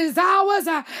 it is ours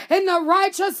in the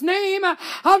righteous name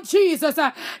of Jesus.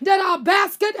 That our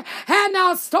basket and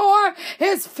our store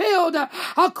is filled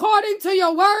according to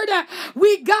your word.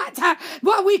 We got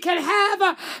what we can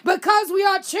have because we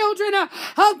are children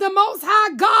of the Most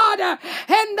High God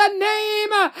in the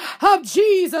name of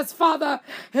Jesus, Father.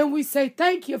 And we say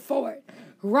thank you for it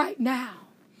right now.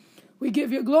 We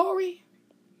give you glory.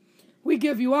 We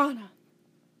give you honor.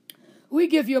 We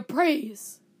give you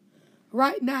praise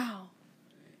right now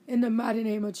in the mighty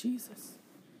name of Jesus.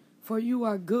 For you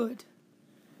are good,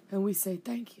 and we say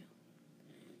thank you.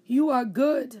 You are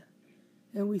good,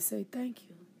 and we say thank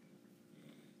you.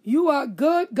 You are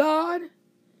good, God,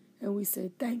 and we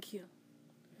say thank you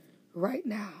right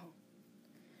now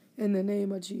in the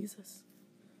name of Jesus.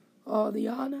 All the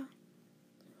honor,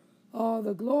 all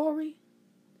the glory,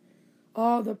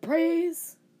 all the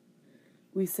praise,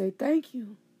 we say thank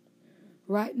you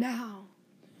right now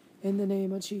in the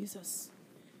name of Jesus.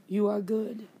 You are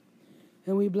good,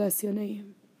 and we bless your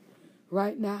name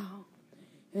right now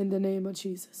in the name of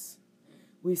Jesus.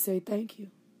 We say thank you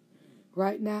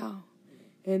right now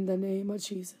in the name of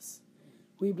Jesus.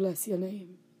 We bless your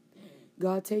name.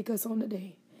 God, take us on the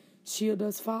day. Shield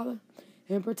us, Father,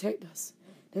 and protect us.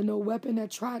 That no weapon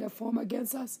that try to form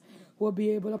against us will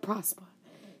be able to prosper.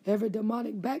 Every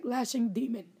demonic backlashing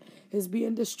demon is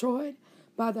being destroyed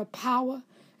by the power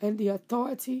and the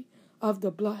authority of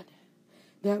the blood.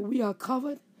 That we are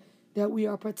covered, that we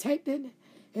are protected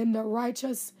in the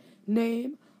righteous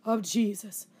name of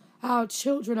Jesus. Our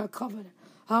children are covered.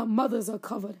 Our mothers are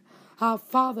covered. Our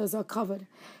fathers are covered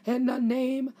in the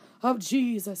name of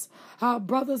Jesus. Our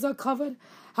brothers are covered.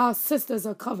 Our sisters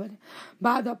are covered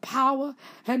by the power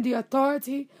and the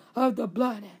authority of the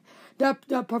blood.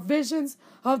 The provisions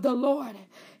of the Lord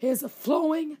is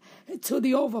flowing to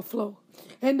the overflow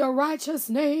in the righteous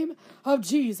name of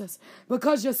Jesus,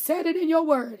 because you said it in your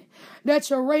word that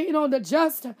you reign on the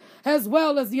just as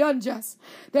well as the unjust,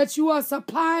 that you are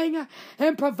supplying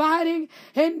and providing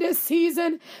in this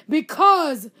season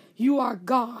because you are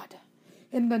God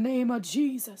in the name of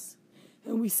Jesus.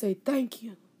 And we say thank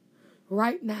you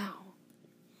right now.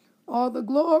 All the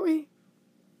glory,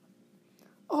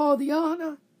 all the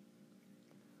honor,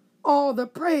 all the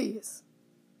praise.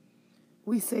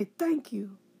 We say thank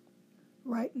you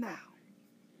right now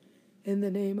in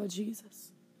the name of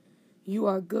Jesus. You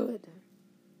are good,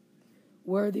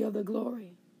 worthy of the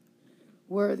glory,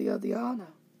 worthy of the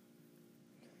honor,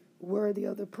 worthy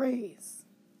of the praise,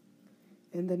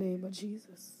 in the name of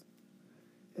Jesus.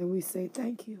 And we say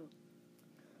thank you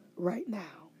right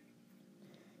now,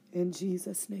 in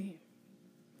Jesus' name.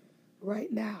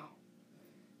 Right now,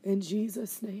 in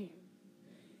Jesus' name.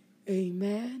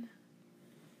 Amen.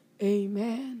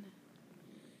 Amen.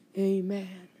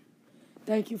 Amen.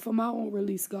 Thank you for my own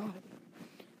release, God.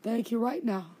 Thank you right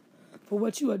now for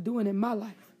what you are doing in my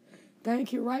life.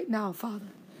 Thank you right now, Father,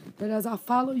 that as I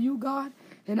follow you, God,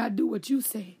 and I do what you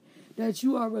say, that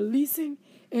you are releasing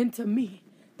into me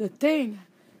the thing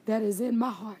that is in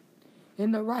my heart,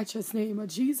 in the righteous name of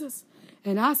Jesus.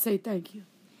 And I say thank you.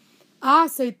 I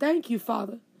say thank you,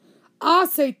 Father. I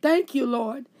say thank you,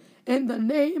 Lord, in the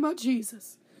name of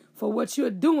Jesus, for what you're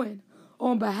doing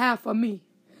on behalf of me.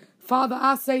 Father,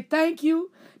 I say thank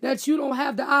you that you don't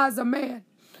have the eyes of man,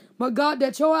 but God,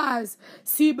 that your eyes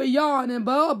see beyond and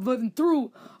above and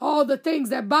through all the things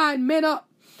that bind men up,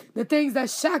 the things that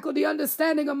shackle the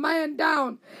understanding of man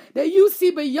down, that you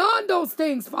see beyond those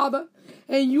things, Father,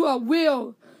 and you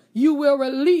will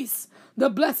release the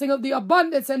blessing of the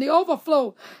abundance and the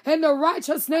overflow in the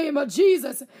righteous name of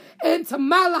Jesus into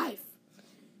my life.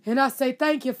 And I say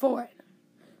thank you for it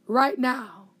right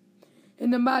now in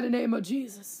the mighty name of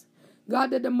Jesus.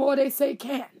 God, that the more they say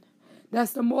can,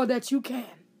 that's the more that you can.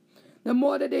 The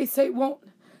more that they say won't,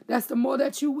 that's the more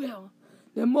that you will.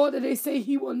 The more that they say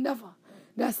he will never,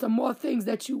 that's the more things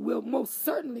that you will most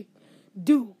certainly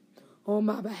do on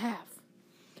my behalf.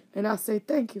 And I say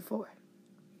thank you for it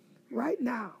right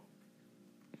now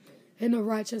in the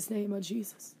righteous name of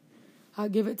Jesus. I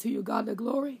give it to you, God, the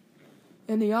glory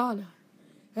and the honor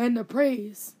and the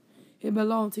praise. It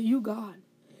belongs to you, God.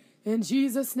 In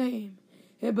Jesus' name,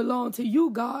 it belongs to you,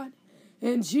 God.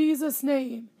 In Jesus'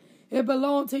 name, it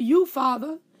belongs to you,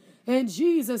 Father. In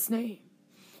Jesus' name,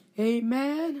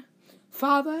 amen.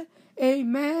 Father,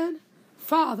 amen.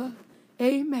 Father,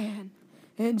 amen.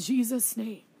 In Jesus'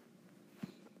 name.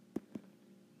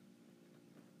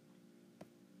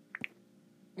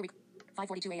 Here we go.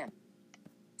 5:42 a.m.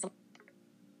 So,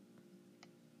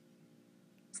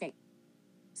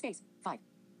 space 5.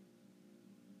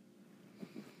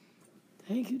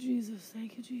 Thank you, Jesus.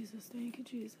 Thank you, Jesus. Thank you,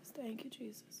 Jesus. Thank you,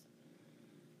 Jesus.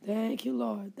 Thank you,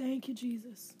 Lord. Thank you,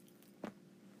 Jesus.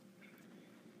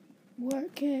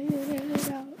 Working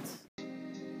it out.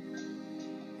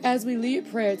 As we lead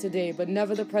prayer today, but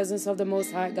never the presence of the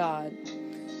Most High God,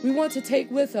 we want to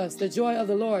take with us the joy of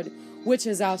the Lord, which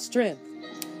is our strength,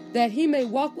 that he may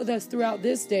walk with us throughout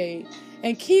this day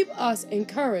and keep us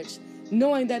encouraged,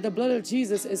 knowing that the blood of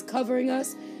Jesus is covering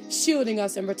us, shielding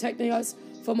us, and protecting us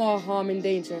from all harm and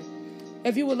danger.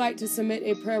 If you would like to submit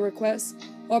a prayer request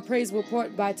or praise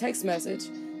report by text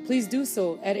message, please do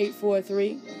so at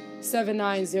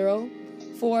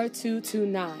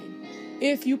 843-790-4229.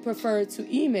 If you prefer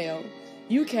to email,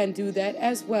 you can do that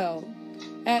as well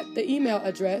at the email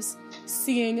address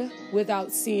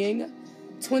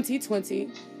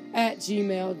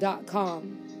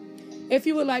seeingwithoutseeing2020@gmail.com. If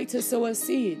you would like to sow a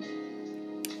seed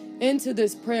into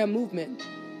this prayer movement,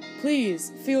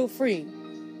 please feel free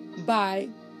by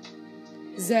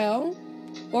Zelle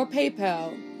or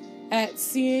PayPal at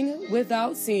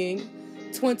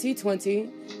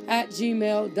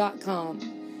seeingwithoutseeing2020@gmail.com.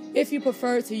 If you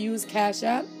prefer to use Cash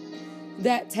App,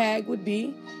 that tag would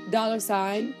be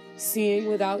 $Seeing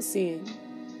Without Seeing.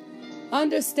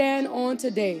 Understand on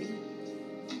today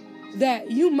that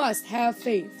you must have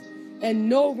faith and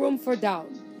no room for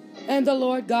doubt. And the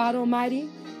Lord God Almighty,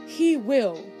 he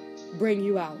will bring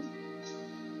you out.